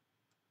didn't.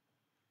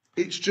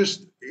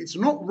 It's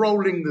not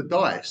rolling the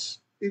dice.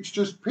 It's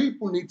just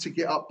people need to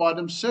get up by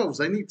themselves.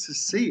 They need to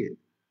see it.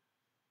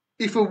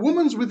 If a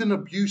woman's with an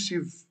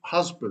abusive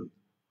husband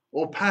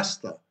or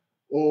pastor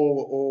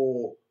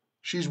or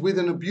she's with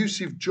an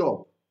abusive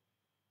job,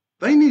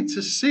 they need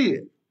to see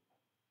it.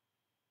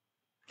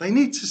 They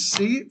need to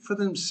see it for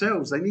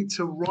themselves. They need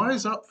to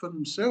rise up for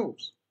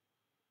themselves.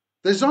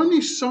 There's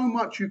only so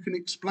much you can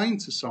explain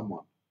to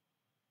someone.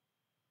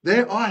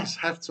 Their eyes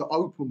have to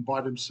open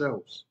by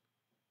themselves.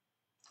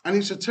 And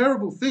it's a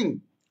terrible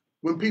thing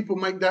when people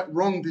make that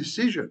wrong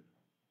decision.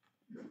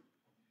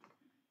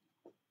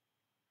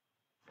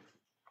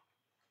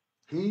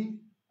 He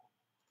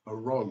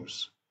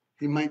arose.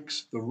 He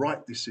makes the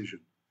right decision.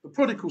 The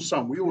prodigal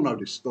son, we all know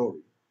this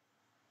story.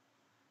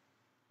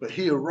 But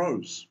he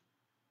arose.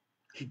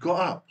 He got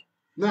up.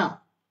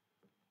 Now,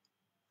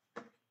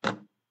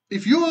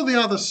 if you're the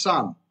other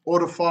son or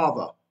the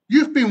father,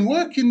 you've been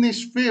working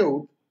this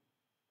field,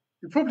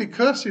 you're probably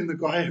cursing the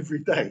guy every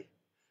day.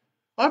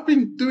 I've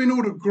been doing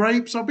all the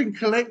grapes, I've been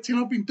collecting,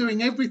 I've been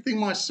doing everything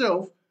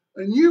myself,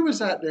 and you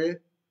was out there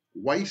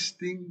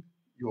wasting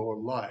your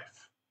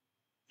life.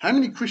 How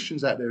many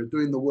Christians out there are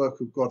doing the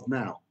work of God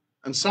now?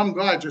 And some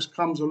guy just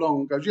comes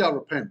along and goes, yeah, I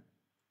repent.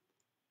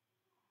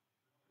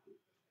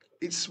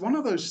 It's one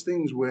of those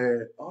things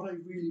where, are they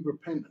really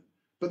repentant?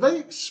 But they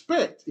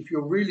expect, if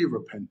you're really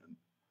repentant,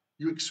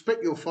 you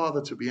expect your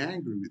father to be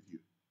angry with you.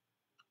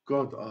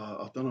 God,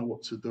 I don't know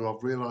what to do.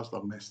 I've realized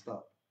I've messed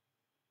up.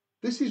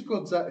 This is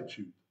God's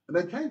attitude. And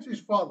they came to his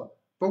father.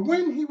 But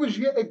when he was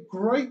yet a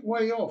great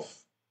way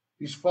off,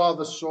 his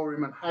father saw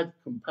him and had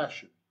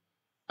compassion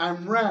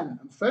and ran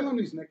and fell on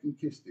his neck and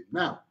kissed him.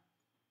 Now,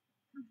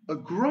 a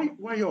great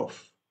way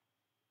off.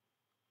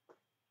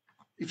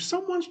 If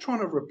someone's trying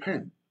to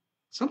repent,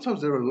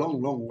 sometimes they're a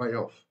long, long way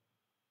off.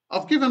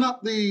 I've given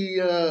up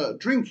the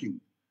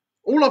drinking.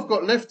 All I've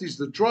got left is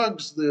the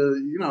drugs,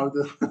 the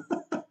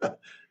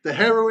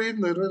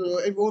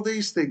heroin, all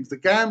these things, the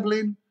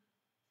gambling.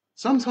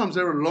 Sometimes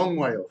they're a long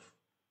way off,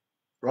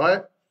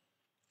 right?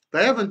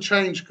 They haven't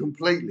changed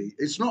completely.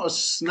 It's not a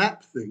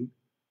snap thing.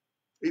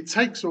 It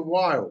takes a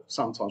while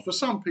sometimes. For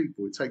some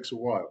people, it takes a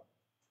while.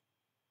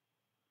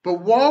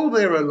 But while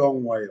they're a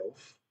long way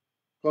off,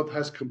 God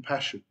has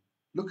compassion.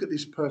 Look at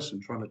this person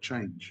trying to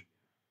change.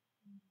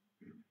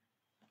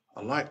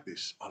 I like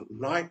this. I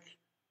like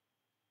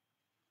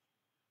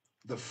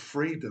the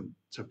freedom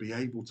to be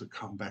able to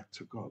come back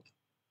to God.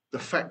 The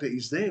fact that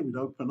he's there with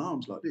open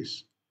arms like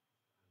this.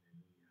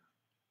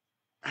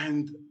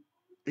 And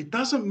it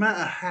doesn't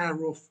matter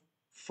how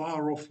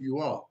far off you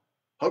are.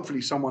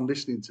 Hopefully someone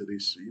listening to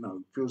this,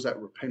 feels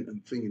that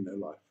repentant thing in their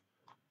life.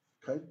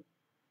 Okay?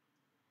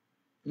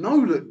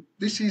 Know that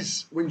this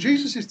is, when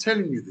Jesus is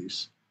telling you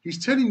this,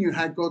 he's telling you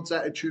how God's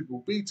attitude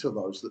will be to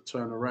those that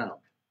turn around.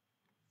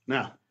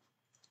 Now,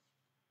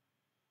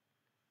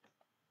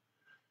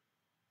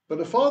 but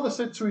the father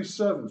said to his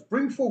servants,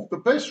 bring forth the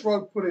best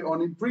robe, put it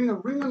on him, bring a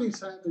ring on his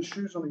hand and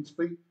shoes on his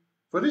feet,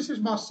 for this is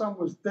my son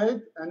was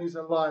dead and is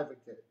alive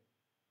again.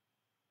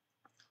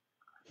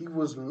 He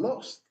was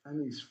lost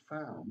and is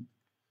found.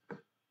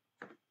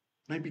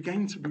 They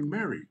began to be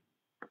merry.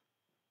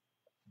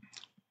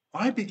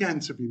 I began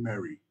to be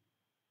merry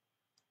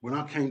when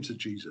I came to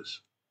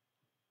Jesus.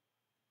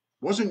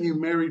 Wasn't you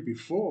merry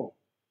before?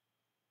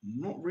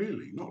 Not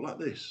really, not like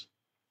this.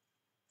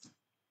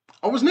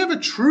 I was never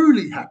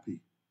truly happy.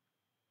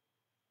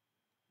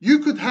 You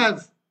could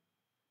have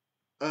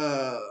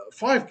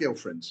 5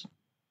 girlfriends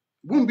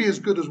Wouldn't be as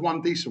good as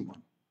one decent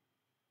one.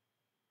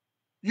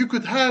 You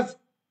could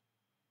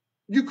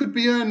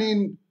be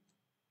earning,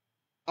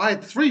 I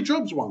had 3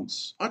 jobs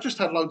once. I just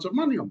had loads of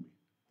money on me.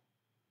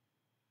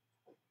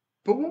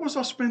 But what was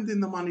I spending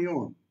the money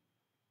on?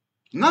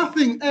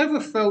 Nothing ever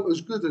felt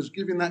as good as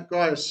giving that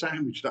guy a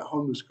sandwich, that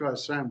homeless guy a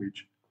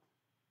sandwich.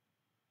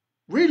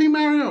 Really,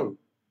 Mario?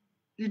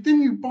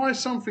 You buy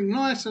something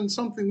nice and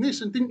something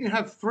this, and didn't you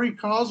have 3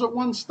 cars at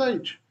one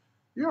stage?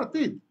 Yeah, I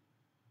did.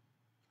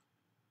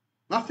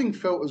 Nothing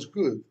felt as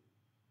good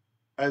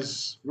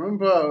as,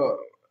 remember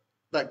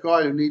that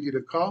guy who needed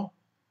a car?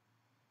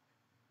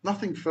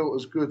 Nothing felt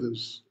as good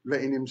as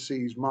letting him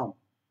see his mum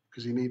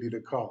because he needed a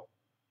car.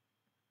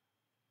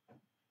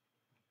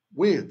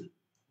 Weird.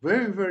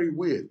 Very, very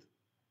weird.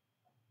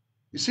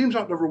 It seems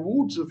like the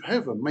rewards of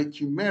heaven make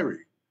you merry,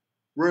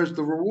 whereas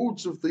the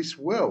rewards of this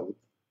world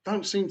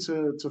don't seem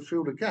to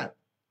fill the gap.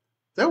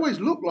 They always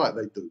look like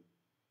they do.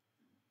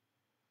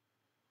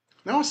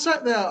 Now, I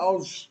sat there, I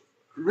was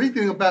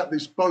reading about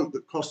this boat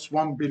that costs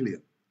 1 billion.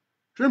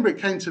 Do you remember it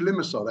came to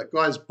Limassol, that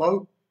guy's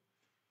boat?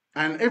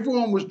 And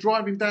everyone was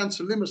driving down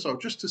to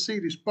Limassol just to see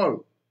this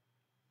boat.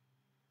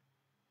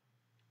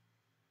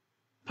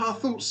 But I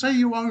thought, say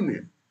you own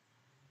it.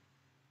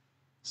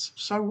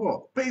 So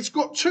what? But it's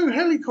got 2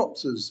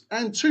 helicopters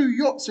and 2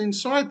 yachts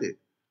inside it.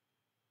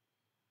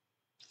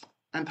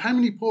 And how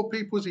many poor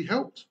people has he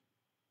helped?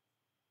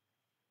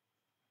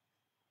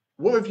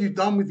 What have you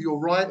done with your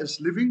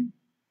riotous living?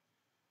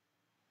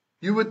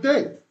 You were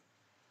dead.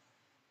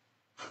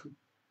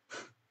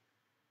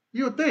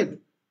 You're dead.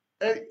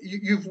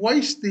 You've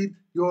wasted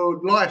your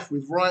life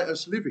with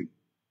riotous living.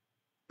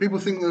 People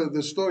think that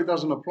the story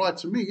doesn't apply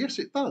to me. Yes,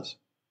 it does.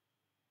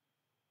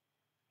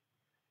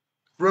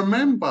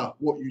 Remember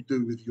what you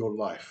do with your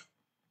life.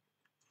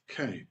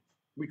 Okay,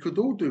 we could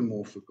all do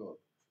more for God.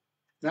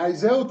 Now,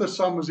 his elder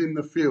son was in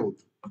the field.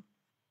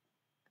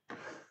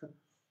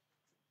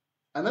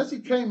 And as he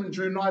came and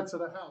drew nigh to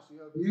the house, he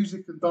heard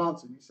music and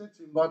dancing. He said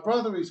to him, thy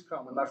brother is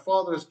come, and thy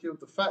father has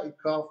killed the fatted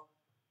calf,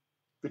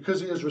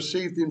 because he has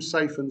received him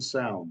safe and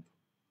sound.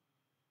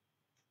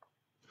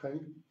 Okay.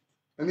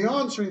 And the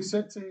answering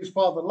said to his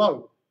father,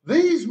 lo,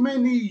 these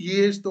many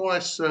years do I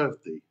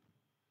serve thee.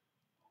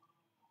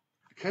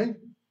 Okay.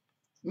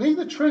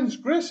 Neither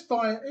transgressed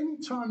I at any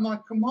time thy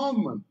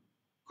commandment.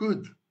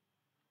 Good.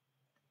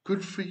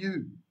 Good for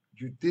you.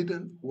 You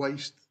didn't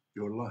waste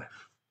your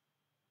life.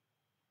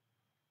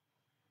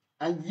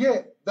 And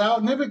yet thou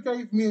never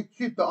gave me a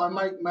kid that I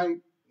might make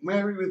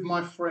merry with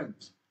my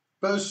friends.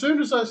 But as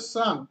soon as thy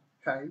son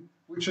came,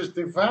 which has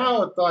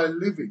devoured thy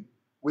living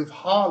with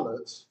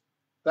harlots,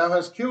 thou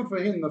hast killed for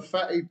him the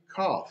fatted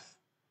calf.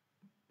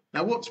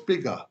 Now what's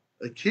bigger,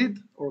 a kid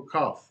or a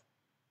calf?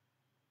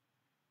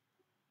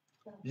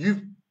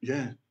 You've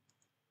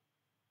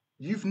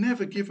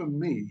never given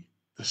me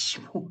the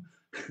small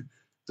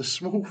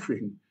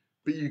thing,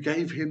 but you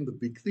gave him the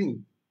big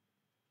thing.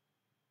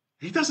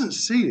 He doesn't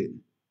see it.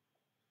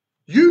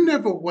 You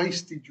never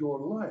wasted your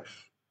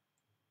life.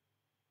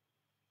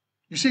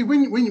 You see,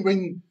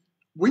 when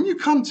you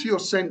come to your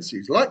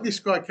senses, like this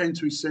guy came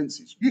to his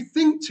senses, you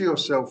think to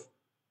yourself,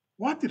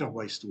 why did I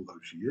waste all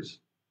those years?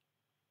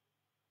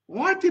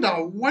 Why did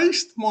I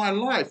waste my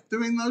life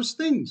doing those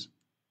things?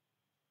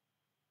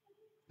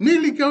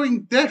 Nearly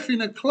going deaf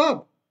in a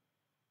club.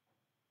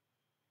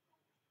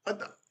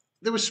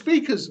 There were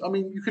speakers, I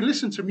mean, you can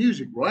listen to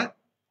music, right?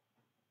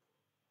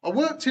 I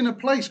worked in a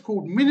place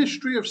called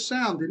Ministry of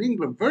Sound in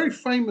England, very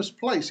famous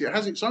place. It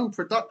has its own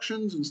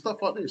productions and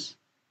stuff like this.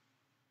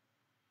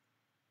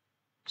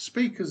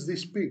 Speakers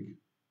this big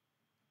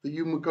that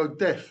you would go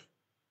deaf.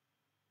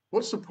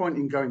 What's the point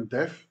in going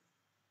deaf?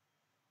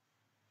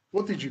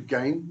 What did you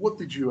gain? What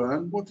did you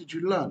earn? What did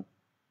you learn?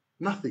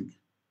 Nothing.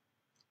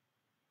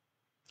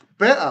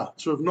 Better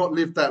to have not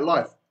lived that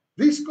life.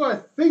 This guy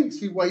thinks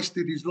he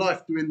wasted his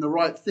life doing the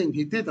right thing.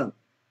 He didn't.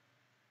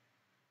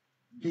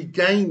 He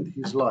gained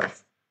his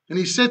life. And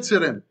he said to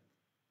them,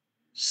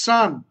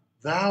 son,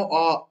 thou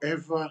art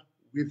ever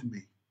with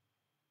me.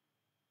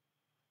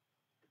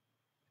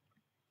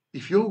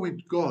 If you're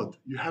with God,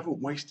 you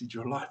haven't wasted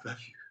your life, have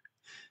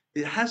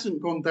you? It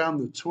hasn't gone down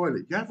the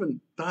toilet. You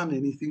haven't done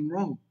anything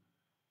wrong.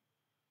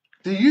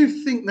 Do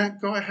you think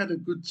that guy had a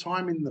good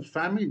time in the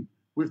famine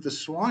with the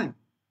swine?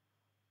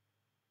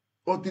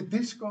 Or did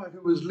this guy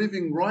who was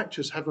living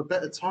righteous have a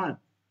better time?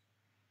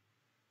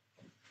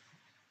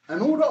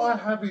 And all that I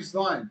have is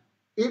thine.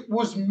 It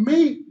was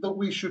meet that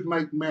we should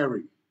make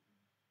merry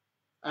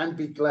and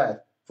be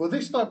glad. For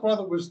this thy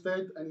brother was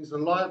dead and is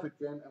alive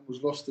again and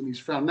was lost and is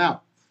found.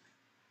 Now,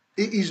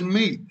 it is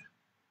meet.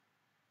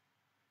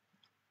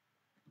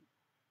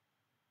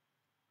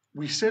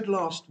 We said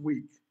last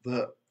week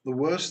that the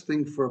worst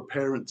thing for a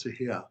parent to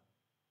hear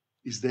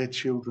is their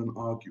children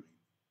arguing.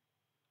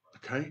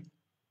 Okay?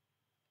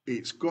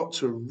 It's got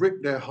to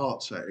rip their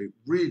hearts out. It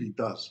really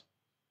does.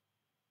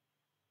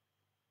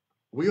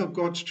 We are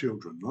God's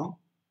children, no?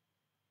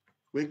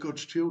 We're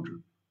God's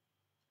children.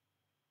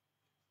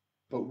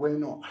 But we're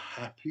not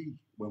happy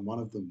when one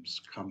of them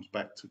comes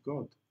back to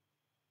God.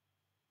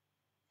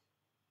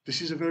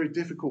 This is a very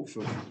difficult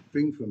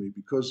thing for me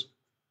because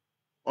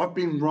I've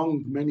been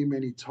wronged many,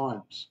 many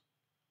times.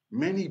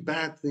 Many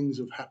bad things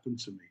have happened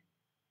to me.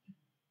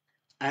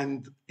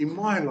 And in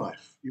my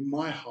life, in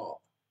my heart,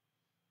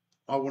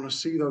 I want to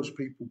see those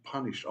people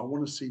punished. I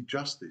want to see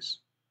justice.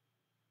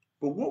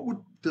 But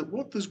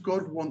what does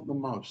God want the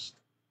most?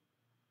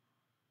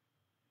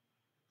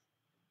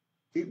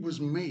 It was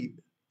me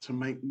to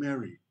make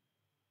merry.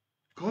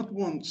 God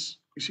wants,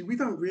 you see, we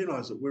don't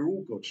realize that we're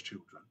all God's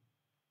children.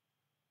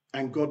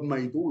 And God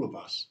made all of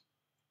us.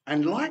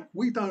 And like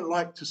we don't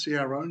like to see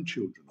our own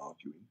children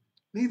arguing,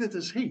 neither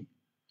does He.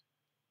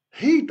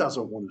 He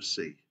doesn't want to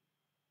see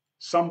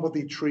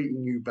somebody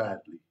treating you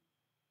badly.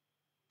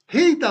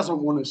 He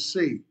doesn't want to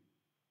see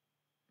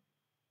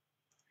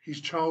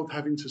his child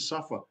having to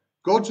suffer.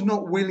 God's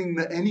not willing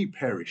that any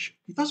perish.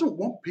 He doesn't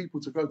want people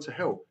to go to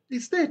hell.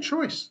 It's their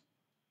choice.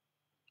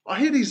 I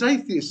hear these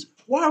atheists,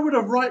 why would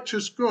a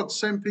righteous God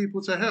send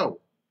people to hell?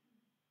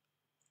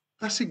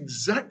 That's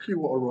exactly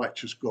what a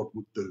righteous God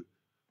would do.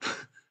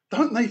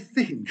 Don't they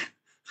think?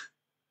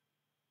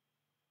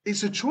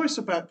 It's a choice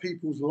about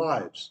people's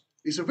lives.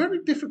 It's a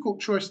very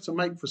difficult choice to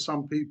make for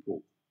some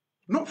people.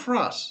 Not for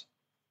us.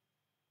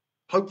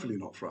 Hopefully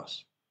not for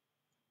us.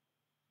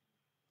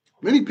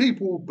 Many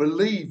people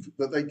believe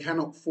that they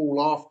cannot fall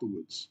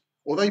afterwards,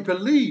 or they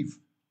believe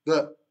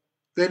that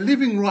they're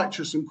living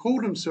righteous and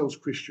call themselves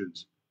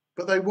Christians,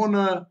 but they want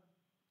to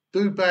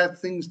do bad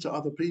things to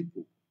other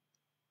people.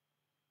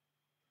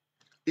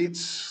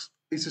 It's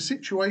a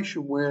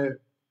situation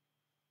where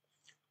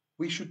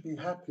we should be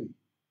happy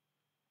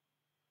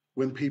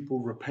when people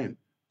repent.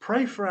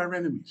 Pray for our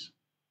enemies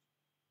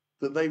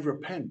that they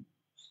repent,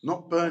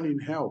 not burn in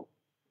hell,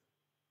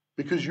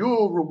 because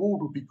your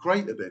reward will be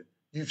greater then.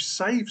 You've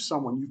saved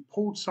someone, you've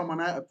pulled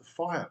someone out of the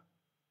fire.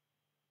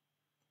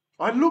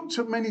 I looked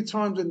at many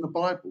times in the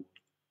Bible,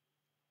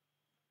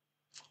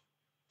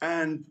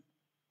 and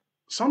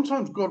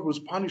sometimes God was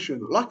punishing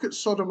them, like at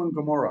Sodom and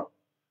Gomorrah.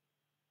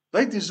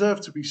 They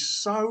deserved to be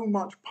so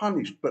much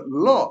punished, but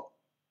Lot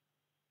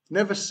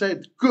never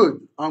said,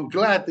 good, I'm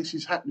glad this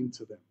is happening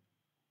to them.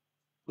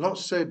 Lot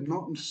said,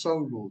 not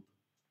so, Lord,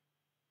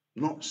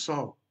 not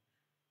so.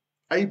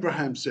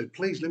 Abraham said,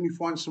 please let me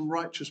find some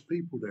righteous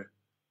people there.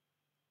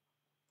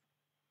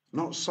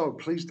 Not so,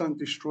 please don't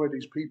destroy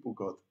these people,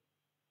 God.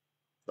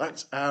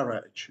 That's our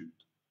attitude.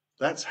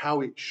 That's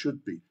how it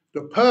should be.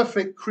 The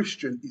perfect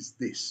Christian is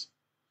this.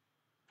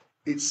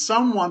 It's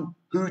someone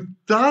who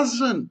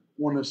doesn't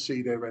want to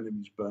see their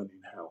enemies burn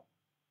in hell.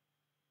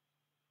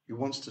 He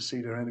wants to see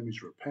their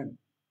enemies repent.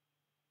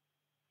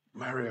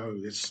 Mario,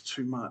 it's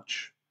too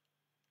much.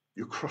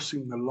 You're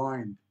crossing the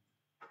line.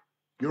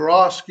 You're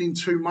asking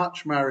too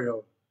much,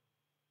 Mario.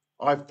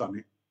 I've done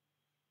it.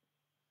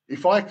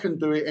 If I can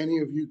do it, any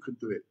of you could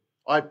do it.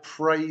 I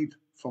prayed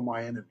for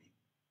my enemy,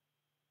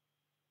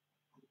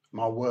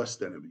 my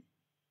worst enemy.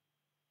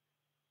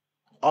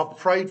 I've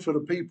prayed for the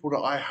people that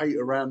I hate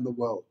around the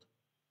world.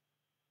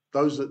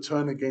 Those that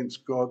turn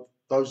against God,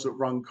 those that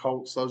run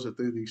cults, those that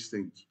do these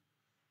things.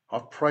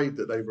 I've prayed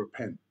that they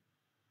repent.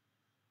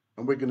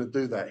 And we're going to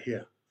do that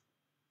here.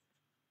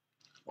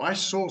 I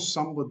saw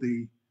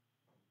somebody,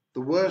 the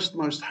worst,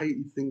 most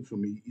hated thing for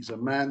me is a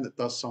man that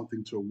does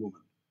something to a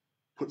woman,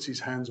 puts his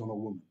hands on a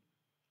woman.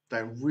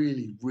 That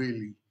really,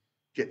 really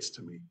gets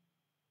to me.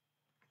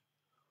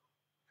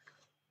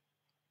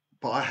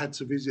 But I had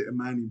to visit a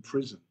man in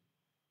prison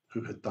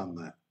who had done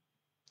that.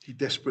 He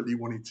desperately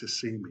wanted to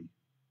see me.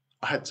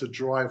 I had to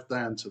drive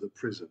down to the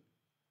prison,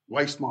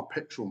 waste my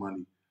petrol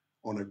money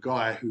on a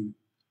guy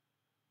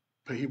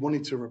but he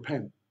wanted to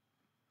repent.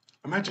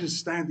 Imagine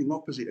standing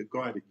opposite a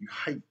guy that you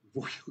hate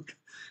with all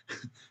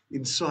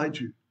inside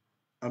you,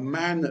 a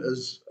man that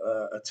has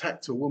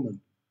attacked a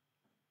woman.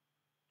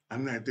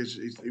 And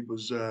it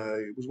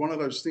was one of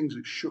those things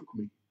that shook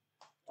me.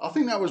 I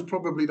think that was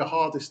probably the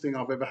hardest thing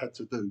I've ever had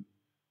to do,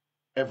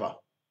 ever,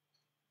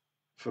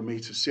 for me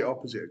to sit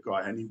opposite a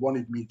guy, and he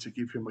wanted me to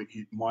give him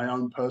my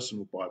own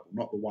personal Bible,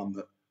 not the one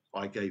that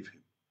I gave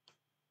him.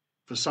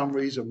 For some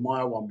reason,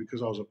 my one,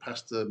 because I was a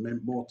pastor,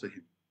 meant more to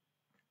him.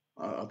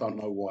 I don't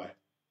know why.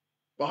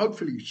 But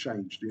hopefully he's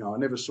changed. I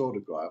never saw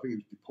the guy. I think he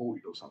was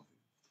deported or something.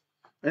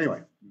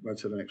 Anyway, go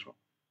to the next one.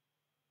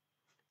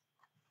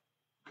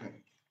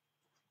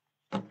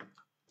 Okay.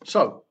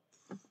 So,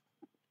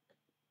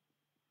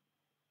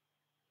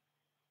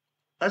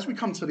 as we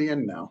come to the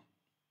end now,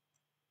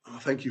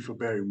 thank you for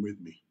bearing with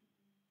me.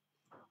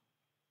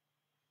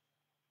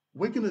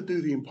 We're going to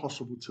do the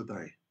impossible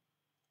today.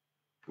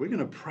 We're going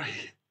to pray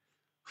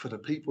for the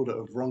people that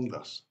have wronged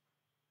us,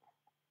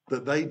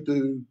 that they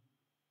do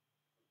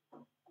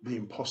the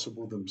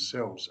impossible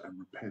themselves and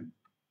repent.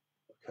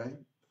 Okay?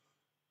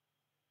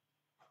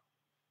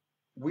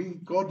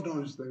 God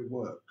knows their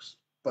works,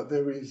 but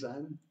there is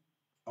an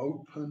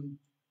open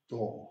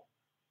door.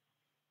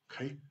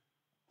 Okay?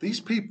 These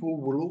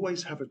people will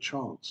always have a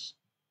chance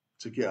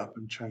to get up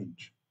and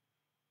change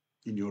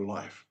in your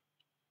life.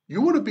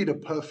 You want to be the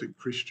perfect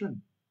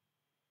Christian?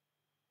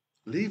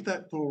 Leave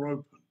that door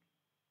open.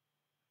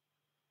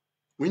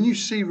 When you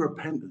see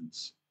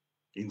repentance,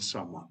 in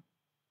someone.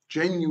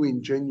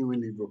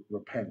 Genuinely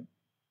repent.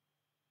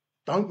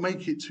 Don't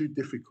make it too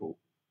difficult.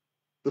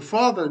 The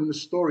father in the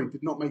story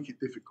did not make it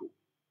difficult.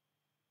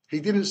 He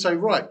didn't say,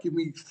 right, give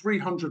me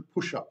 300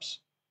 push-ups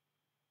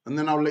and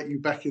then I'll let you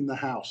back in the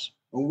house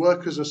and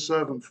work as a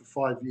servant for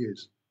 5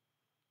 years.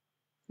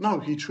 No,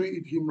 he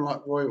treated him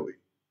like royalty.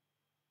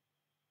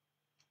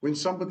 When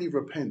somebody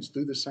repents,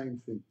 do the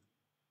same thing.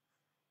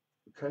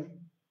 Okay?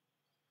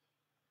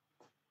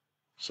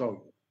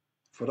 So,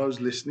 for those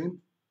listening,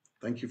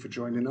 thank you for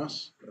joining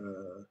us.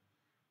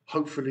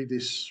 Hopefully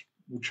this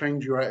will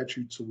change your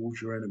attitude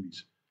towards your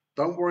enemies.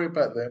 Don't worry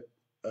about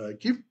that.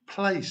 Give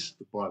place,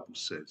 the Bible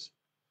says.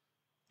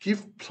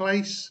 Give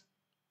place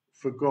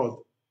for God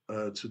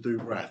to do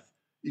wrath.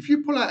 If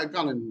you pull out a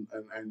gun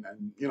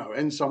and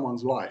end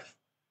someone's life,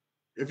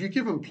 have you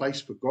given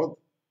place for God?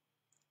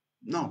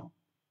 No.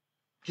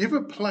 Give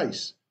a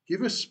place,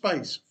 give a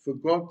space for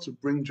God to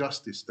bring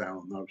justice down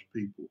on those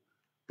people.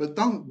 But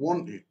don't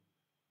want it.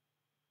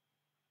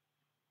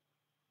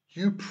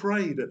 You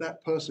pray that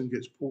that person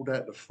gets pulled out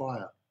of the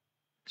fire.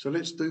 So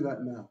let's do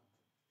that now.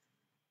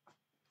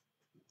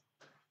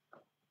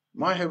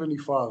 My Heavenly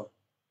Father,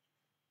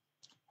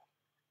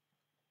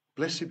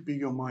 blessed be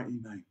your mighty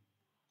name.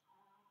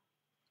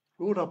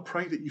 Lord, I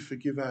pray that you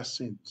forgive our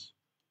sins.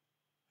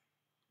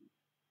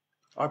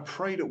 I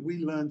pray that we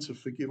learn to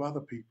forgive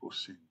other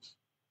people's sins.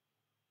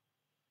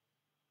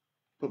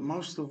 But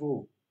most of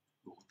all,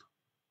 Lord,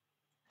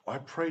 I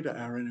pray that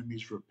our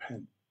enemies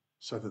repent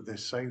so that they're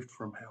saved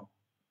from hell.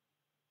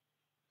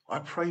 I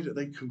pray that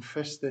they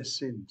confess their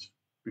sins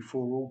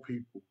before all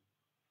people.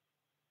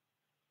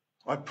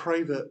 I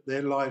pray that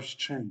their lives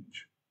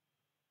change.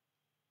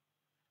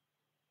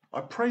 I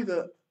pray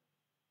that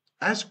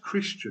as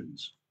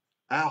Christians,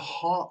 our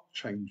heart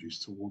changes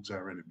towards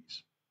our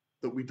enemies,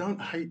 that we don't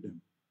hate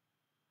them,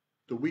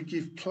 that we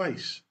give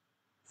place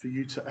for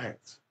you to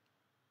act.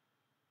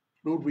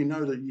 Lord, we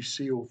know that you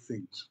see all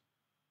things.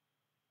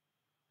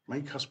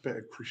 Make us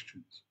better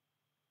Christians,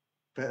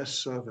 better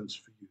servants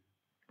for you.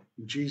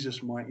 In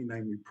Jesus' mighty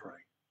name we pray.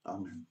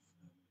 Amen.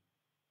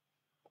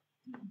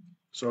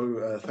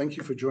 So thank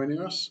you for joining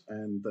us.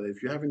 And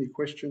if you have any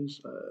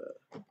questions,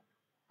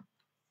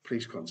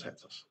 please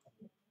contact us.